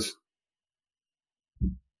because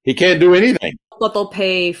he can't do anything. But they'll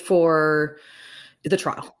pay for the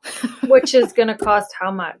trial. Which is going to cost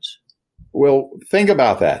how much? Well, think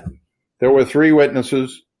about that. There were 3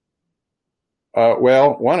 witnesses.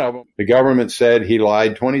 One of them, the government said he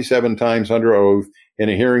lied 27 times under oath in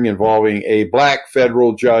a hearing involving a black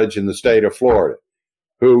federal judge in the state of Florida,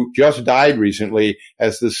 who just died recently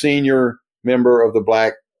as the senior member of the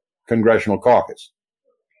Black Congressional Caucus.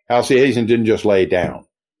 Halsey Hazen didn't just lay down.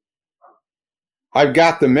 I've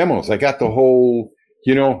got the memos. I got the whole,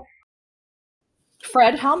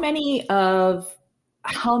 Fred, how many I'll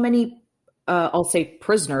say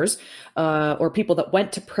prisoners or people that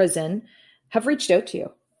went to prison have reached out to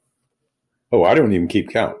you? Oh, I don't even keep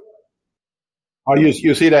count. Oh,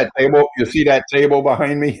 you see that table? You see that table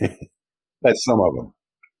behind me? That's some of them.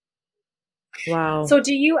 Wow. So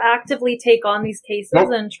do you actively take on these cases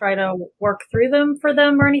and try to work through them for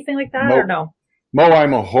them or anything like that? Or no? Mo,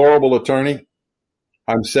 I'm a horrible attorney.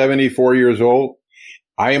 I'm 74 years old.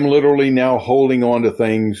 I am literally now holding on to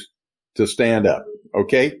things to stand up.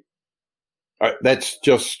 Okay. That's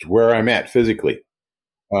just where I'm at physically.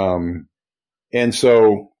 And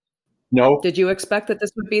so, no. Did you expect that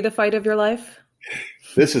this would be the fight of your life?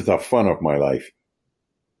 This is the fun of my life.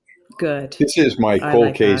 Good. This is my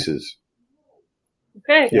cold cases.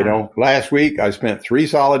 Okay. Last week I spent 3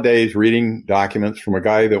 solid days reading documents from a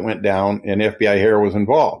guy that went down and FBI hair was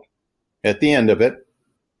involved. At the end of it,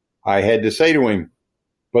 I had to say to him,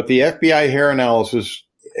 but the FBI hair analysis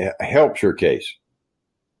helps your case.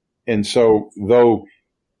 And so though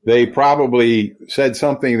they probably said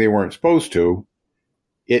something they weren't supposed to,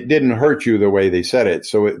 it didn't hurt you the way they said it.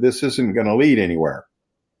 So this isn't going to lead anywhere.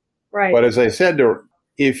 Right. But as I said to her,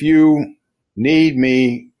 if you need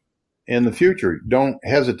me in the future, don't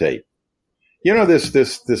hesitate.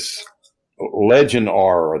 This legend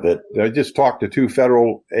are that I just talked to 2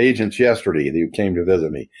 federal agents yesterday who came to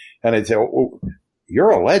visit me, and they'd say, "Oh, you're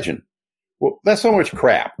a legend." Well, that's so much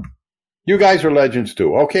crap. You guys are legends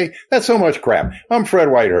too. Okay. That's so much crap. I'm Fred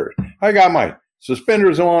Whitehurst. I got my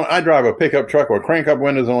suspenders on. I drive a pickup truck with crank up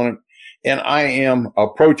windows on it, and I am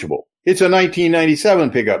approachable. It's a 1997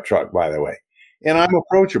 pickup truck, by the way, and I'm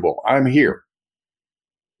approachable. I'm here.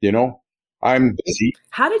 I'm busy.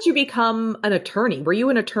 How did you become an attorney? Were you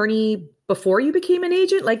an attorney before you became an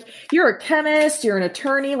agent? Like, you're a chemist, you're an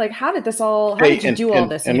attorney. Like, how did all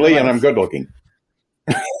this? And Lee, and I'm good looking.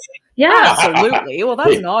 Yeah, absolutely. Well,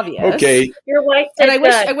 that's obvious. Okay. Your wife did and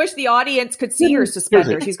I wish the audience could see your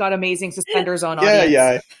suspenders. He's got amazing suspenders on.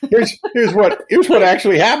 Yeah. Here's what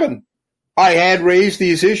actually happened. I had raised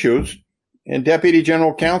these issues, and Deputy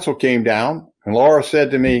General Counsel came down, and Laura said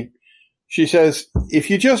to me, she says, if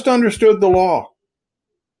you just understood the law,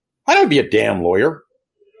 I don't be a damn lawyer.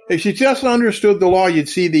 If you just understood the law, you'd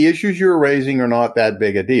see the issues you're raising are not that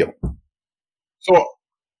big a deal. So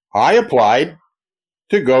I applied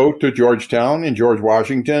to go to Georgetown and George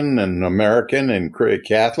Washington and American and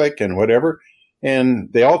Catholic and whatever, and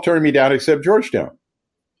they all turned me down except Georgetown.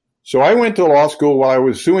 So I went to law school while I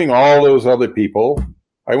was suing all those other people.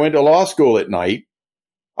 I went to law school at night.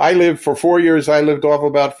 For 4 years, I lived off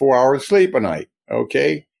about 4 hours sleep a night.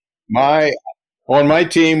 Okay. On my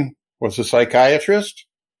team was a psychiatrist,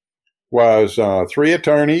 was 3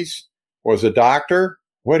 attorneys, was a doctor.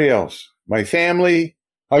 What else? My family.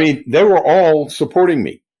 I mean, they were all supporting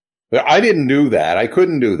me. I didn't do that. I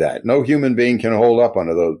couldn't do that. No human being can hold up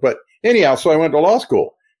under those. But anyhow, so I went to law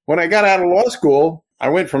school. When I got out of law school, I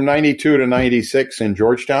went from 92 to 96 in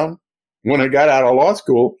Georgetown. When I got out of law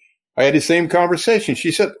school, I had the same conversation.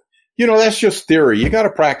 She said, that's just theory. You got to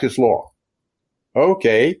practice law.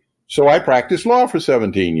 Okay. So I practiced law for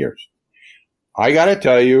 17 years. I got to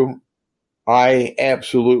tell you, I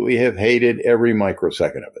absolutely have hated every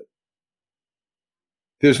microsecond of it.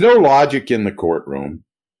 There's no logic in the courtroom.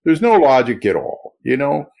 There's no logic at all. You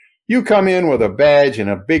know, you come in with a badge and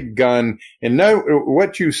a big gun and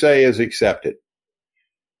what you say is accepted.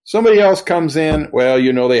 Somebody else comes in, well,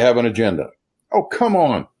 you know, they have an agenda. Oh, come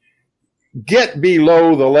on. Get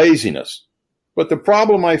below the laziness. But the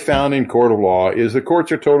problem I found in court of law is the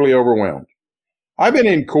courts are totally overwhelmed. I've been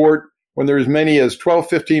in court when there are as many as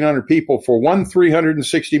 1,500 people for one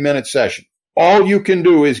 360-minute session. All you can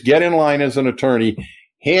do is get in line as an attorney,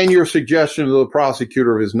 hand your suggestion to the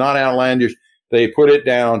prosecutor if it's not outlandish, they put it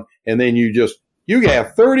down, and then you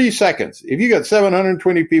have 30 seconds. If you got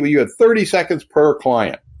 720 people, you have 30 seconds per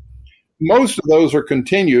client. Most of those are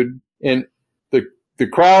continued, and the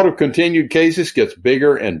crowd of continued cases gets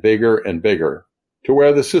bigger and bigger and bigger to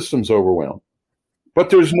where the system's overwhelmed. But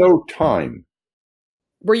there's no time.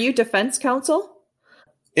 Were you defense counsel?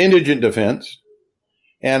 Indigent defense.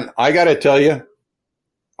 And I got to tell you,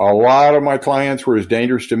 a lot of my clients were as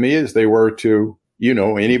dangerous to me as they were to, you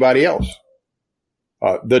know, anybody else.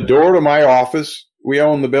 The door to my office, we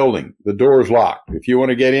own the building. The door is locked. If you want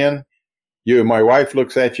to get in, my wife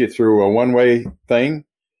looks at you through a one-way thing,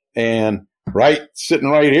 and sitting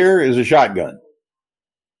right here is a shotgun.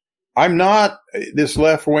 I'm not this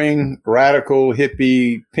left-wing, radical,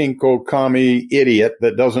 hippie, pinko, commie idiot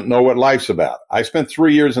that doesn't know what life's about. I spent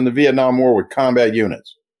 3 years in the Vietnam War with combat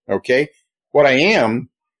units. Okay? What I am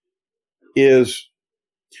is,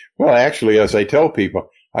 well, actually, as I tell people,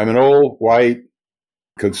 I'm an old, white,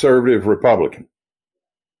 conservative Republican.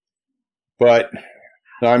 But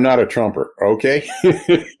I'm not a Trumper, okay?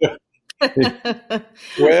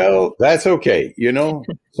 Well, that's okay. You know,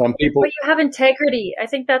 some people. But you have integrity. I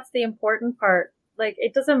think that's the important part. Like,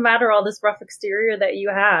 it doesn't matter all this rough exterior that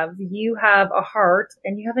you have. You have a heart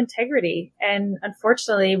and you have integrity. And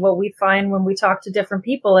unfortunately, what we find when we talk to different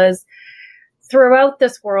people is throughout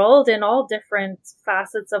this world in all different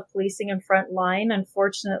facets of policing and frontline,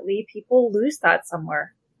 unfortunately, people lose that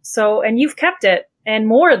somewhere. So, and you've kept it. And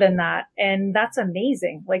more than that. And that's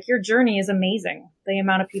amazing. Like, your journey is amazing. The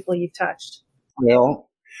amount of people you've touched. Well,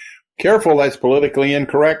 careful. That's politically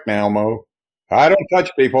incorrect now, Mo. I don't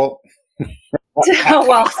touch people.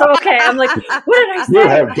 Well, so, okay. I'm like, what did I say? You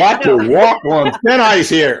have got to walk on thin ice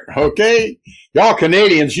here. Okay. Y'all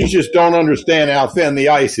Canadians, you just don't understand how thin the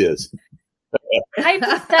ice is.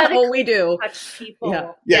 Hypothetically, well, we do. Touch people.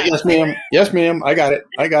 Yeah. Yes, ma'am. Yes, ma'am. I got it.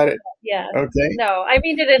 Yeah. Okay. No, I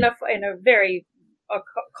mean it in a very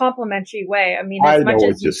complimentary way. I mean, as much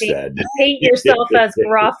as you paint yourself as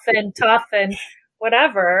gruff and tough and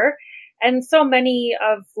whatever, and so many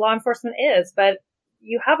of law enforcement is, but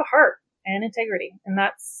you have a heart and integrity, and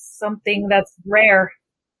that's something that's rare.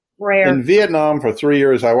 In Vietnam for 3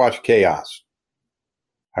 years, I watched chaos.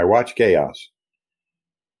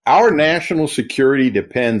 Our national security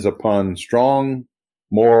depends upon strong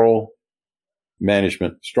moral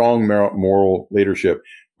management, strong moral leadership.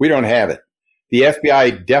 We don't have it. The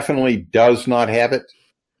FBI definitely does not have it.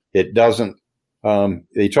 It doesn't.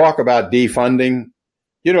 They talk about defunding.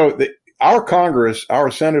 You know, our Congress, our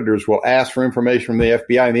senators will ask for information from the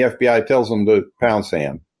FBI, and the FBI tells them to pound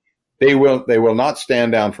sand. They will not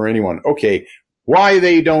stand down for anyone. Okay, why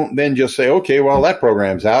they don't then just say, okay, well, that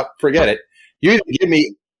program's out. Forget it. You give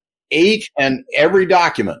me each and every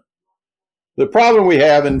document. The problem we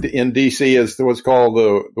have in D.C. is what's called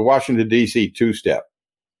the Washington, D.C. two-step.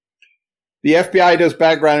 The FBI does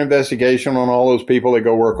background investigation on all those people that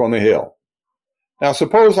go work on the Hill. Now,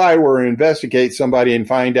 suppose I were to investigate somebody and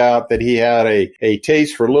find out that he had a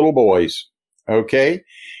taste for little boys, okay?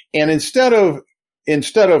 And instead of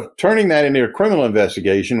turning that into a criminal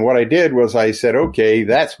investigation, what I did was I said, okay,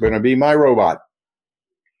 that's going to be my robot.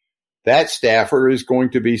 That staffer is going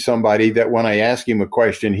to be somebody that when I ask him a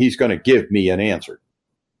question, he's going to give me an answer.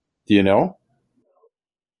 Do you know?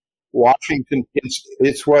 Washington,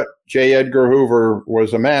 it's what J. Edgar Hoover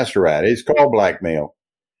was a master at. It's called blackmail.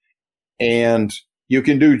 And you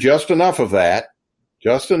can do just enough of that,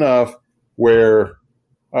 just enough where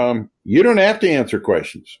you don't have to answer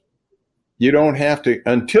questions. You don't have to,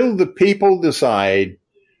 until the people decide,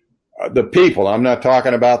 I'm not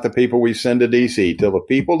talking about the people we send to D.C., till the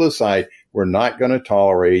people decide we're not going to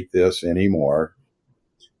tolerate this anymore.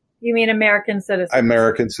 You mean American citizens?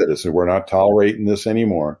 American citizens. We're not tolerating this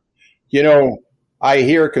anymore. You know, I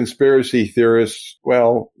hear conspiracy theorists,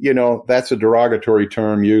 well, you know, that's a derogatory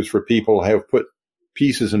term used for people who have put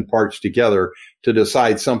pieces and parts together to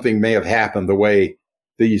decide something may have happened the way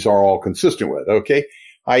these are all consistent with, okay?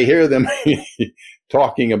 I hear them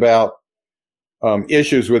talking about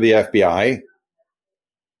issues with the FBI,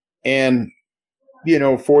 and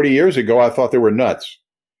 40 years ago, I thought they were nuts.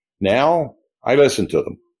 Now I listen to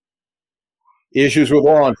them. Issues with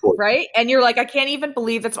law enforcement. Right. And you're like, I can't even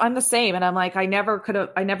believe I'm the same. And I'm like, I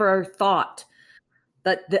never thought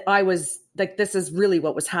that I was like, this is really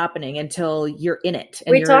what was happening until you're in it.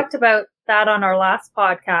 And we talked about that on our last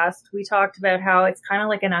podcast. We talked about how it's kind of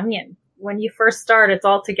like an onion. When you first start, it's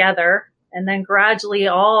all together. And then gradually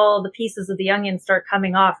all the pieces of the onion start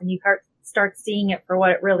coming off and you start seeing it for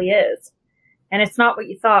what it really is. And it's not what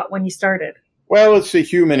you thought when you started. Well, it's a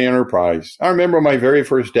human enterprise. I remember my very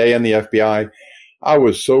first day in the FBI. I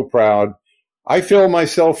was so proud. I filled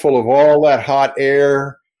myself full of all that hot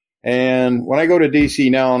air. And when I go to D.C.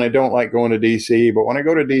 now, and I don't like going to D.C., but when I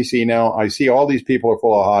go to D.C. now, I see all these people are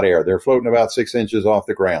full of hot air. They're floating about 6 inches off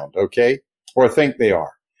the ground, okay? Or think they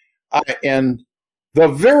are. And the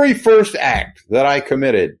very first act that I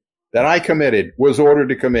committed was ordered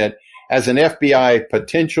to commit as an FBI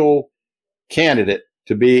potential candidate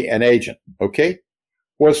to be an agent, okay,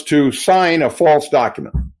 was to sign a false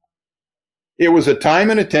document. It was a time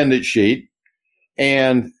and attendance sheet,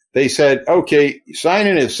 and they said, okay, sign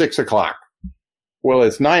in at 6 o'clock. Well,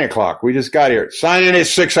 it's 9 o'clock. We just got here. Sign in at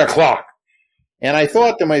 6 o'clock. And I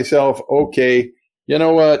thought to myself, okay, you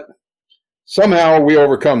know what? Somehow we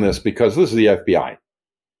overcome this because this is the FBI.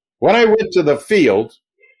 When I went to the field,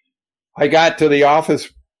 I got to the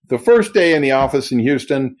office, the first day in the office in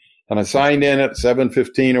Houston, and I signed in at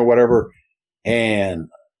 7:15 or whatever, and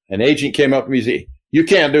an agent came up to me and said, you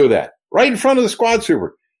can't do that. Right in front of the squad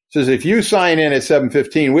super. Says, if you sign in at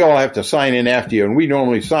 7:15, we all have to sign in after you, and we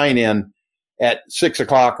normally sign in at 6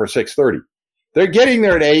 o'clock or 6:30. They're getting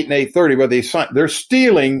there at 8 and 8:30, but they're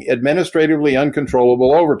stealing administratively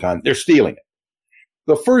uncontrollable overtime. They're stealing it.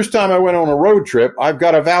 The first time I went on a road trip, I've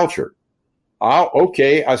got a voucher.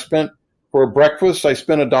 Okay, for breakfast, I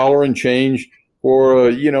spent $1 and change for,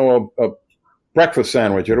 a breakfast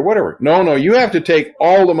sandwich or whatever. No, you have to take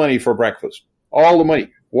all the money for breakfast. All the money.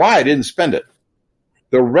 Why? I didn't spend it.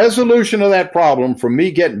 The resolution of that problem from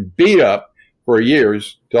me getting beat up for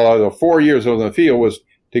years, till I was 4 years on the field, was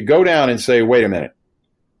to go down and say, wait a minute,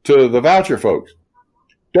 to the voucher folks,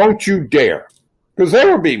 don't you dare. Because they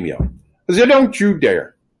were beating me up. I said, don't you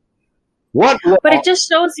dare. What? But it just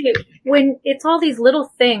shows you when it's all these little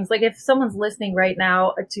things, like if someone's listening right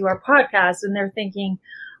now to our podcast and they're thinking,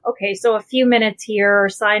 okay, so a few minutes here or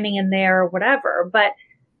signing in there or whatever, but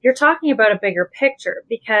you're talking about a bigger picture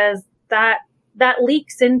because that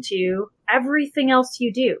leaks into everything else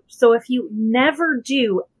you do. So if you never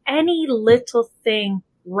do any little thing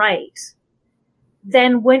right,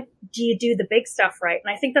 then when do you do the big stuff right?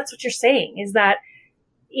 And I think that's what you're saying is that,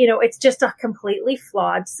 it's just a completely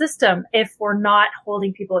flawed system if we're not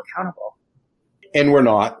holding people accountable. And we're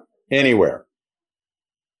not anywhere.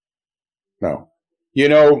 No.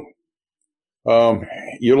 You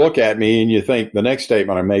look at me and you think the next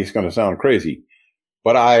statement I make is going to sound crazy,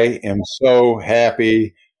 but I am so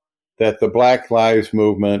happy that the Black Lives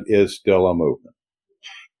Movement is still a movement.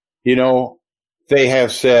 They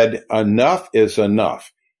have said enough is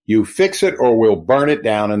enough. You fix it or we'll burn it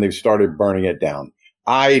down, and they've started burning it down.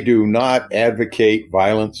 I do not advocate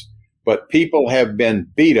violence, but people have been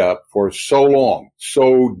beat up for so long,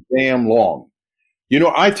 so damn long.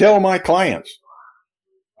 I tell my clients,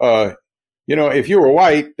 if you were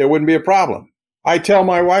white, there wouldn't be a problem. I tell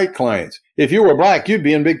my white clients, if you were black, you'd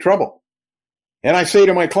be in big trouble. And I say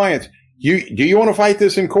to my clients, do you want to fight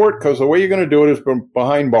this in court? Because the way you're going to do it is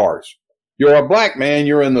behind bars. You're a black man,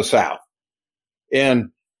 you're in the South. And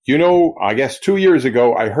I guess 2 years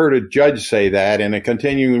ago, I heard a judge say that in a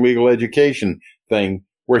continuing legal education thing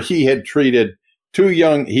where he had treated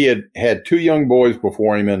he had two young boys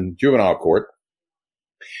before him in juvenile court.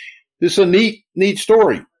 This is a neat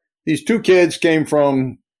story. These two kids came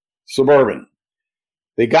from suburban.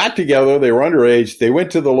 They got together. They were underage. They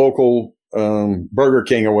went to the local Burger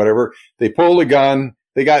King or whatever. They pulled a gun.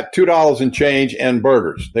 They got $2 and change and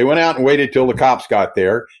burgers. They went out and waited till the cops got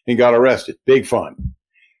there and got arrested. Big fun.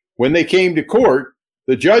 When they came to court,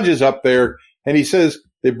 the judge is up there, and he says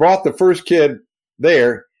they brought the first kid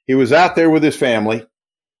there. He was out there with his family.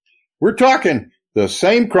 We're talking the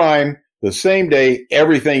same crime, the same day,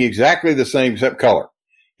 everything exactly the same except color.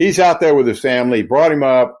 He's out there with his family, brought him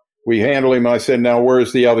up. We handled him. I said, now,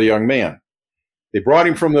 where's the other young man? They brought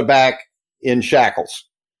him from the back in shackles.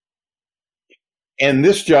 And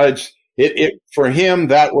this judge, for him,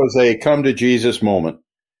 that was a come to Jesus moment.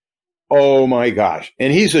 Oh my gosh.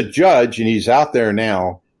 And he's a judge and he's out there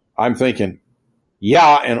now. I'm thinking,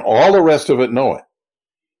 yeah, and all the rest of it know it.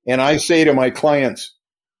 And I say to my clients,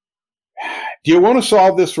 do you want to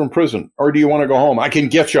solve this from prison or do you want to go home? I can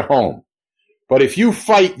get you home. But if you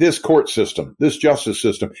fight this court system, this justice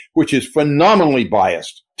system, which is phenomenally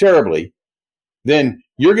biased, terribly, then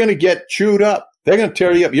you're going to get chewed up. They're going to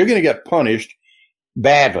tear you up. You're going to get punished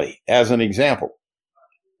badly, as an example.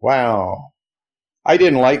 Wow. I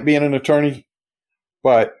didn't like being an attorney,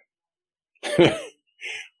 but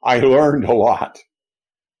I learned a lot.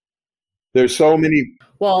 There's so many.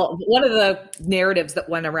 Well, one of the narratives that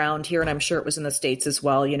went around here, and I'm sure it was in the States as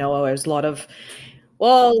well, there's a lot of, a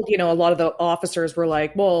lot of the officers were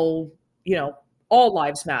like, well, all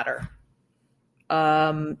lives matter.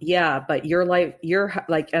 Yeah, but your life,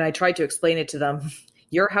 and I tried to explain it to them.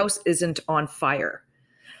 Your house isn't on fire.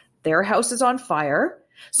 Their house is on fire.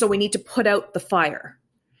 So we need to put out the fire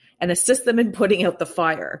and assist them in putting out the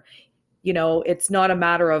fire. It's not a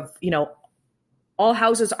matter of, all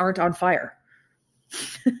houses aren't on fire.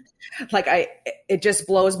 It just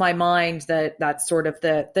blows my mind that that's sort of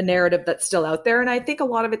the narrative that's still out there. And I think a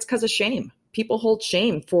lot of it's because of shame. People hold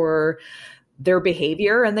shame for their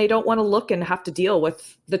behavior, and they don't want to look and have to deal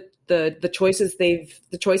with the choices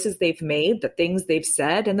they've made, the things they've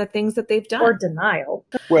said, and the things that they've done. Or denial.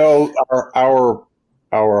 Well,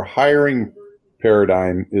 our hiring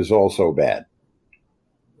paradigm is also bad.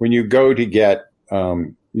 When you go to get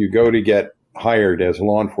hired as a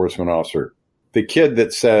law enforcement officer, the kid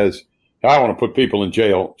that says, I want to put people in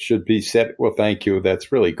jail should be said, well, thank you.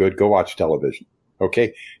 That's really good. Go watch television.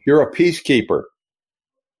 Okay. You're a peacekeeper.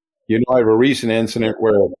 I have a recent incident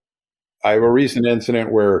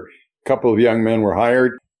where a couple of young men were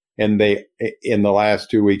hired, and in the last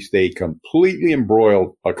 2 weeks, they completely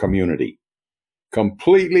embroiled a community.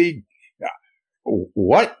 Completely.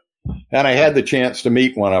 What? And I had the chance to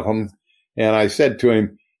meet one of them, and I said to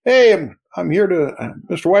him, hey, I'm here to,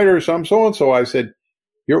 Mr. Whitehurst, I'm so-and-so. I said,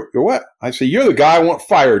 you're what? I said, you're the guy I want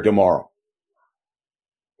fired tomorrow.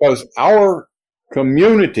 Because our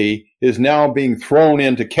community is now being thrown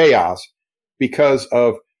into chaos because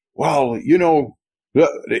of, no, you don't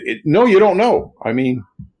know. I mean,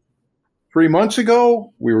 3 months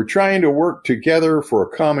ago, we were trying to work together for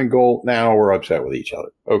a common goal. Now we're upset with each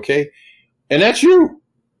other. Okay. And that's you.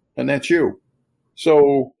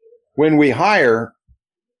 So when we hire,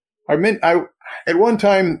 at one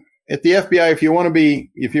time at the FBI, if you want to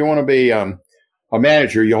be a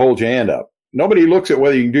manager, you hold your hand up. Nobody looks at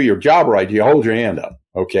whether you can do your job right. You hold your hand up.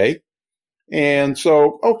 Okay. And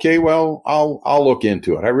so, okay, well, I'll look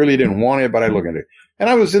into it. I really didn't want it, but I look into it. And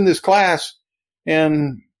I was in this class,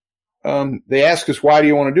 and they asked us, why do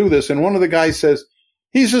you want to do this? And one of the guys says,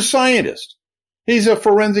 he's a scientist. He's a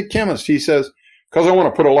forensic chemist. He says, because I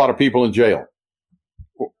want to put a lot of people in jail.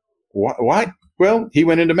 What? Well, he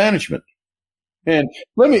went into management. And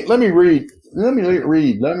let me read. Let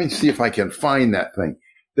me see if I can find that thing.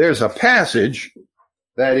 There's a passage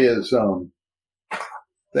that is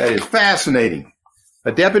fascinating.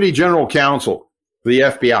 A deputy general counsel for the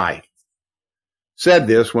FBI said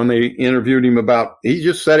this when they interviewed him he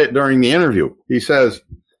just said it during the interview. He says,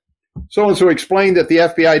 so-and-so explained that the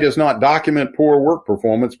FBI does not document poor work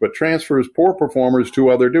performance, but transfers poor performers to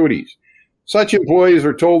other duties. Such employees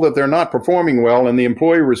are told that they're not performing well, and the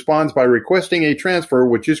employee responds by requesting a transfer,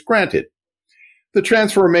 which is granted. The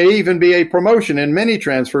transfer may even be a promotion, and many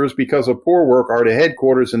transfers because of poor work are to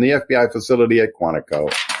headquarters in the FBI facility at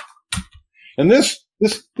Quantico. And this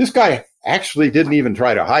guy actually didn't even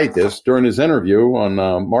try to hide this during his interview on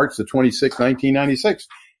March the 26th, 1996.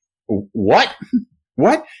 What?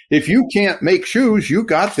 What? If you can't make shoes,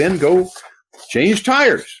 then go change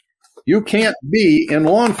tires. You can't be in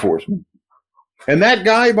law enforcement. And that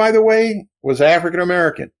guy, by the way, was African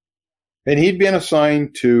American. And he'd been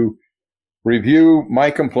assigned to review my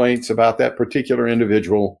complaints about that particular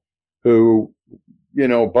individual who,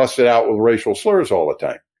 busted out with racial slurs all the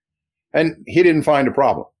time. And he didn't find a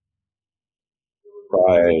problem.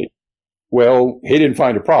 Right. Well, he didn't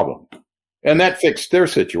find a problem. And that fixed their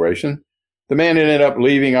situation. The man ended up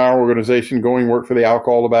leaving our organization, going work for the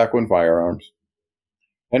alcohol, tobacco, and firearms,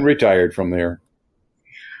 and retired from there.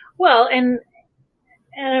 Well, and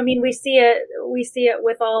I mean, we see it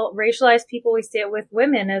with all racialized people. We see it with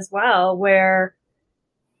women as well, where,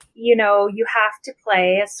 you have to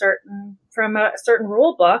play from a certain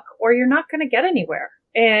rule book, or you're not going to get anywhere.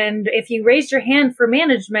 And if you raised your hand for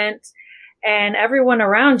management and everyone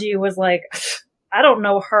around you was like, I don't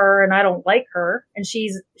know her and I don't like her, and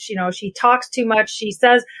she talks too much. She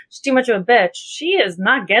says she's too much of a bitch. She is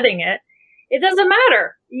not getting it. It doesn't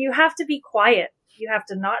matter. You have to be quiet. You have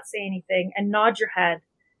to not say anything and nod your head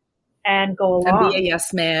and go along. And be a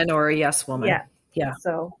yes man or a yes woman. Yeah. Yeah.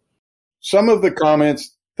 So some of the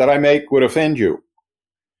comments that I make would offend you.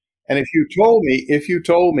 And if you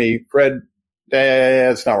told me, Fred,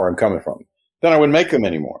 that's not where I'm coming from. then I wouldn't make them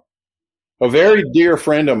anymore. A very dear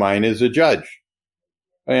friend of mine is a judge.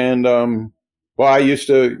 And, I used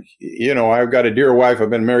to, I've got a dear wife I've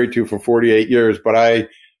been married to for 48 years, but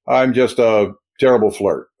I'm just a terrible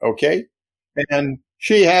flirt. Okay. And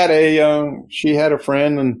she had a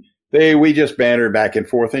friend, and we just bantered back and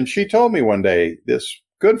forth. And she told me one day, this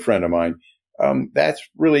good friend of mine, that's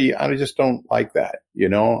really, I just don't like that.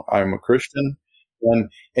 I'm a Christian.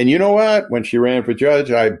 And you know what? When she ran for judge,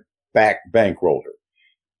 I bankrolled her.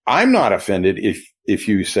 I'm not offended if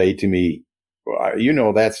you say to me,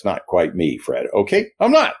 that's not quite me, Fred. Okay.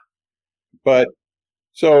 I'm not. But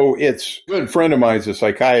so it's a good friend of mine is a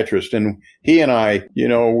psychiatrist, and he and I,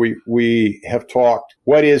 we have talked.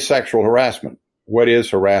 What is sexual harassment? What is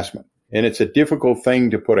harassment? And it's a difficult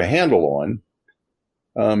thing to put a handle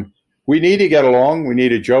on. We need to get along. We need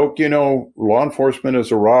to joke. Law enforcement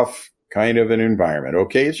is a rough kind of an environment.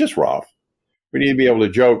 Okay. It's just rough. We need to be able to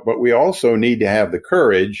joke, but we also need to have the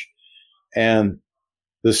courage and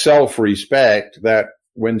the self-respect that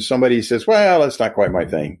when somebody says, well, that's not quite my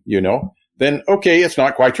thing, then, okay, it's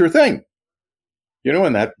not quite your thing.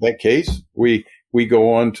 In that case, we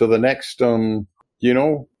go on to the next, I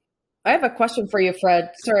have a question for you,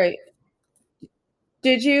 Fred. Sorry.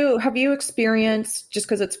 Have you experienced, just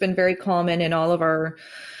because it's been very common in all of our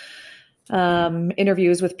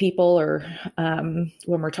interviews with people or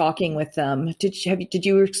when we're talking with them, did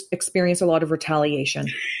you experience a lot of retaliation?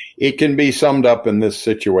 It can be summed up in this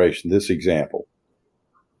situation, this example.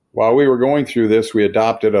 While we were going through this, we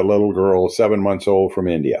adopted a little girl, 7 months old, from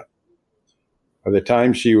India. By the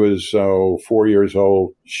time she was 4 years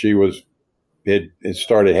old, it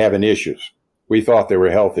started having issues. We thought they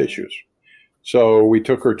were health issues. So we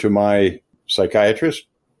took her to my psychiatrist,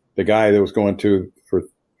 the guy that was going to for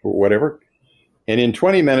whatever. And in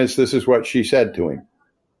 20 minutes, this is what she said to him.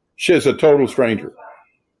 She's a total stranger.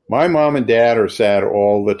 My mom and dad are sad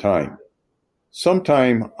all the time.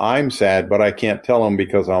 Sometime I'm sad, but I can't tell them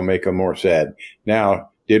because I'll make them more sad. Now,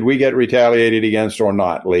 did we get retaliated against or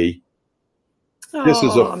not, Lee? This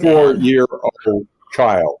is a 4-year-old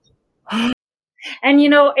child. And,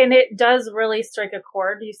 and it does really strike a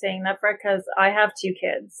chord, you saying that, Fred, because I have 2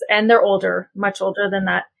 kids and they're older, much older than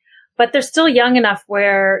that. But they're still young enough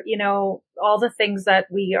where, all the things that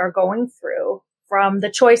we are going through, from the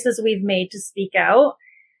choices we've made to speak out,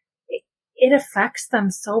 it affects them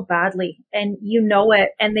so badly, and it,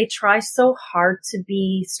 and they try so hard to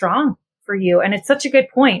be strong for you. And it's such a good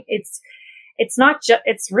point. It's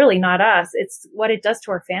really not us. It's what it does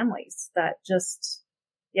to our families that just,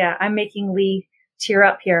 I'm making Lee tear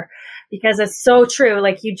up here because it's so true.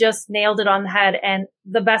 Like, you just nailed it on the head, and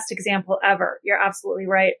the best example ever. You're absolutely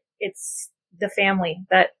right. It's the family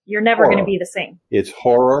that you're never going to be the same. It's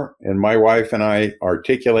horror. And my wife and I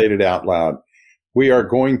articulated out loud, we are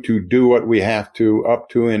going to do what we have to up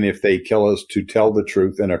to, and if they kill us, to tell the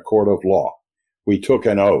truth in a court of law. We took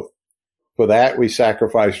an oath. For that, we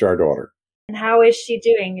sacrificed our daughter. And how is she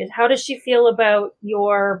doing? How does she feel about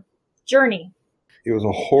your journey? It was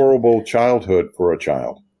a horrible childhood for a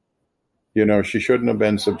child. She shouldn't have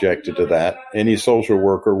been subjected to that. Any social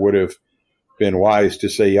worker would have been wise to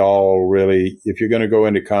say, y'all really, if you're going to go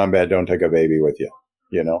into combat, don't take a baby with you,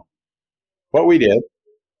 But we did.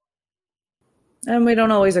 And we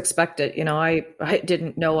don't always expect it. I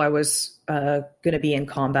didn't know I was going to be in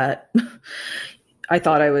combat. I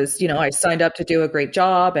thought I was, I signed up to do a great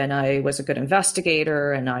job, and I was a good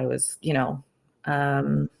investigator, and I was,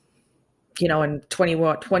 and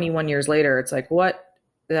 21 years later, it's like, what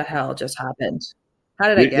the hell just happened? How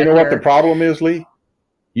did I get here? You know what the problem is, Lee?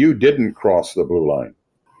 You didn't cross the blue line.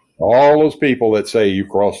 All those people that say you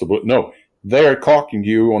crossed the blue, no, they're talking to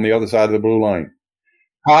you on the other side of the blue line.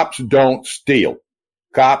 Cops don't steal.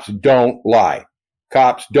 Cops don't lie.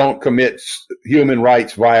 Cops don't commit human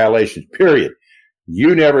rights violations, period.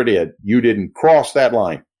 You never did. You didn't cross that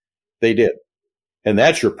line. They did. And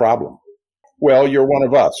that's your problem. Well, you're one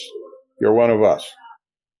of us. You're one of us.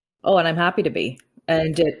 Oh, and I'm happy to be.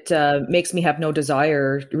 And it makes me have no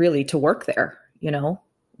desire really to work there,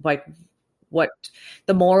 like what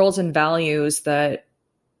the morals and values that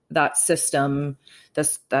system,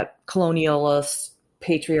 that colonialist,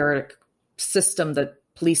 patriarchal system that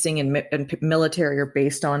policing and military are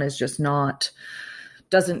based on is just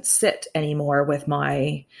doesn't sit anymore with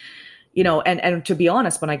my, and to be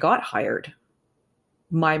honest, when I got hired,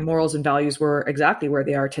 my morals and values were exactly where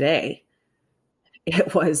they are today.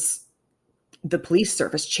 It was the police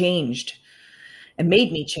service changed. and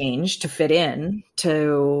made me change to fit in,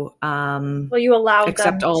 to you allowed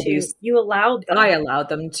accept them all to. these. You allowed them. I allowed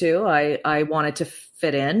them to. I wanted to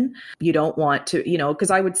fit in. You don't want to,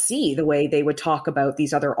 because I would see the way they would talk about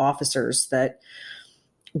these other officers that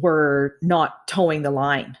were not towing the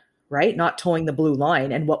line, right? Not towing the blue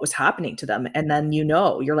line, and what was happening to them. And then,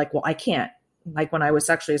 you're like, well, I can't. Like when I was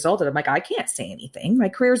sexually assaulted, I'm like, I can't say anything. My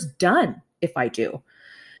career's done if I do.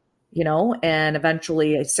 And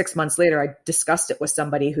eventually 6 months later, I discussed it with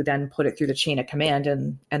somebody who then put it through the chain of command.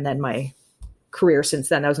 And then my career since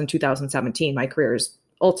then, that was in 2017, my career is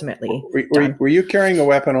ultimately done. Were you carrying a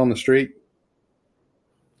weapon on the street?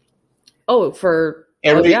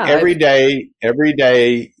 Every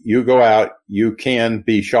day you go out, you can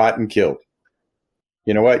be shot and killed.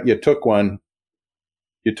 You know what? You took one.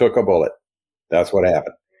 You took a bullet. That's what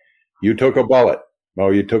happened. You took a bullet.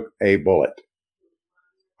 Well, you took a bullet.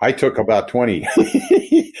 I took about 20,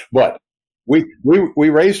 but we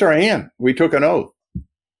raised our hand. We took an oath.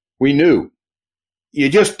 We knew. You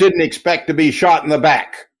just didn't expect to be shot in the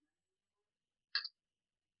back.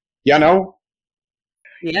 Yes.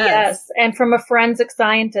 And from a forensic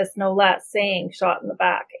scientist, no less, saying shot in the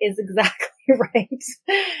back is exactly right.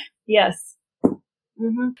 Yes.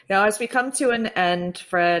 Mm-hmm. Now, as we come to an end,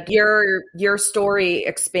 Fred, your story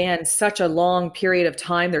expands such a long period of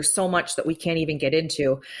time. There's so much that we can't even get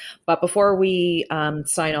into. But before we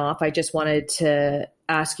sign off, I just wanted to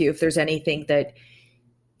ask you if there's anything that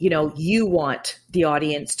you want the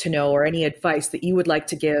audience to know, or any advice that you would like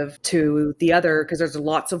to give to the other, because there's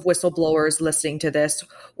lots of whistleblowers listening to this,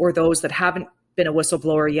 or those that haven't been a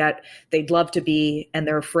whistleblower yet. They'd love to be, and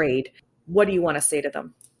they're afraid. What do you want to say to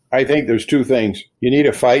them? I think there's two things. You need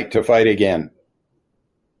a fight to fight again.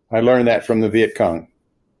 I learned that from the Viet Cong.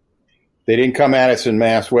 They didn't come at us in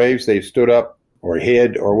mass waves. They stood up or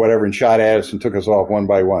hid or whatever and shot at us and took us off one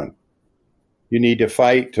by one. You need to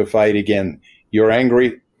fight again. You're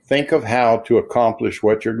angry. Think of how to accomplish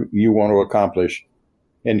what you want to accomplish,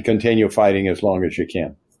 and continue fighting as long as you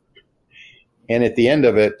can. And at the end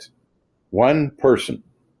of it, one person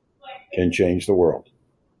can change the world.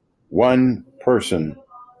 One person.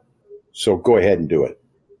 So go ahead and do it.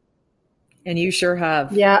 And you sure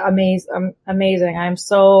have. Yeah, amazing. I'm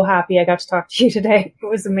so happy I got to talk to you today. It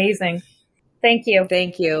was amazing. Thank you.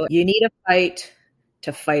 Thank you. You need a fight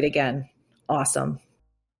to fight again. Awesome.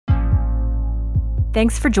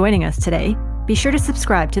 Thanks for joining us today. Be sure to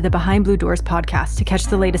subscribe to the Behind Blue Doors podcast to catch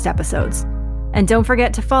the latest episodes. And don't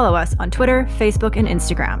forget to follow us on Twitter, Facebook, and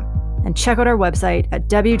Instagram. And check out our website at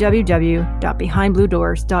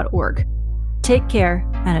www.behindbluedoors.org. Take care,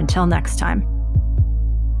 and until next time.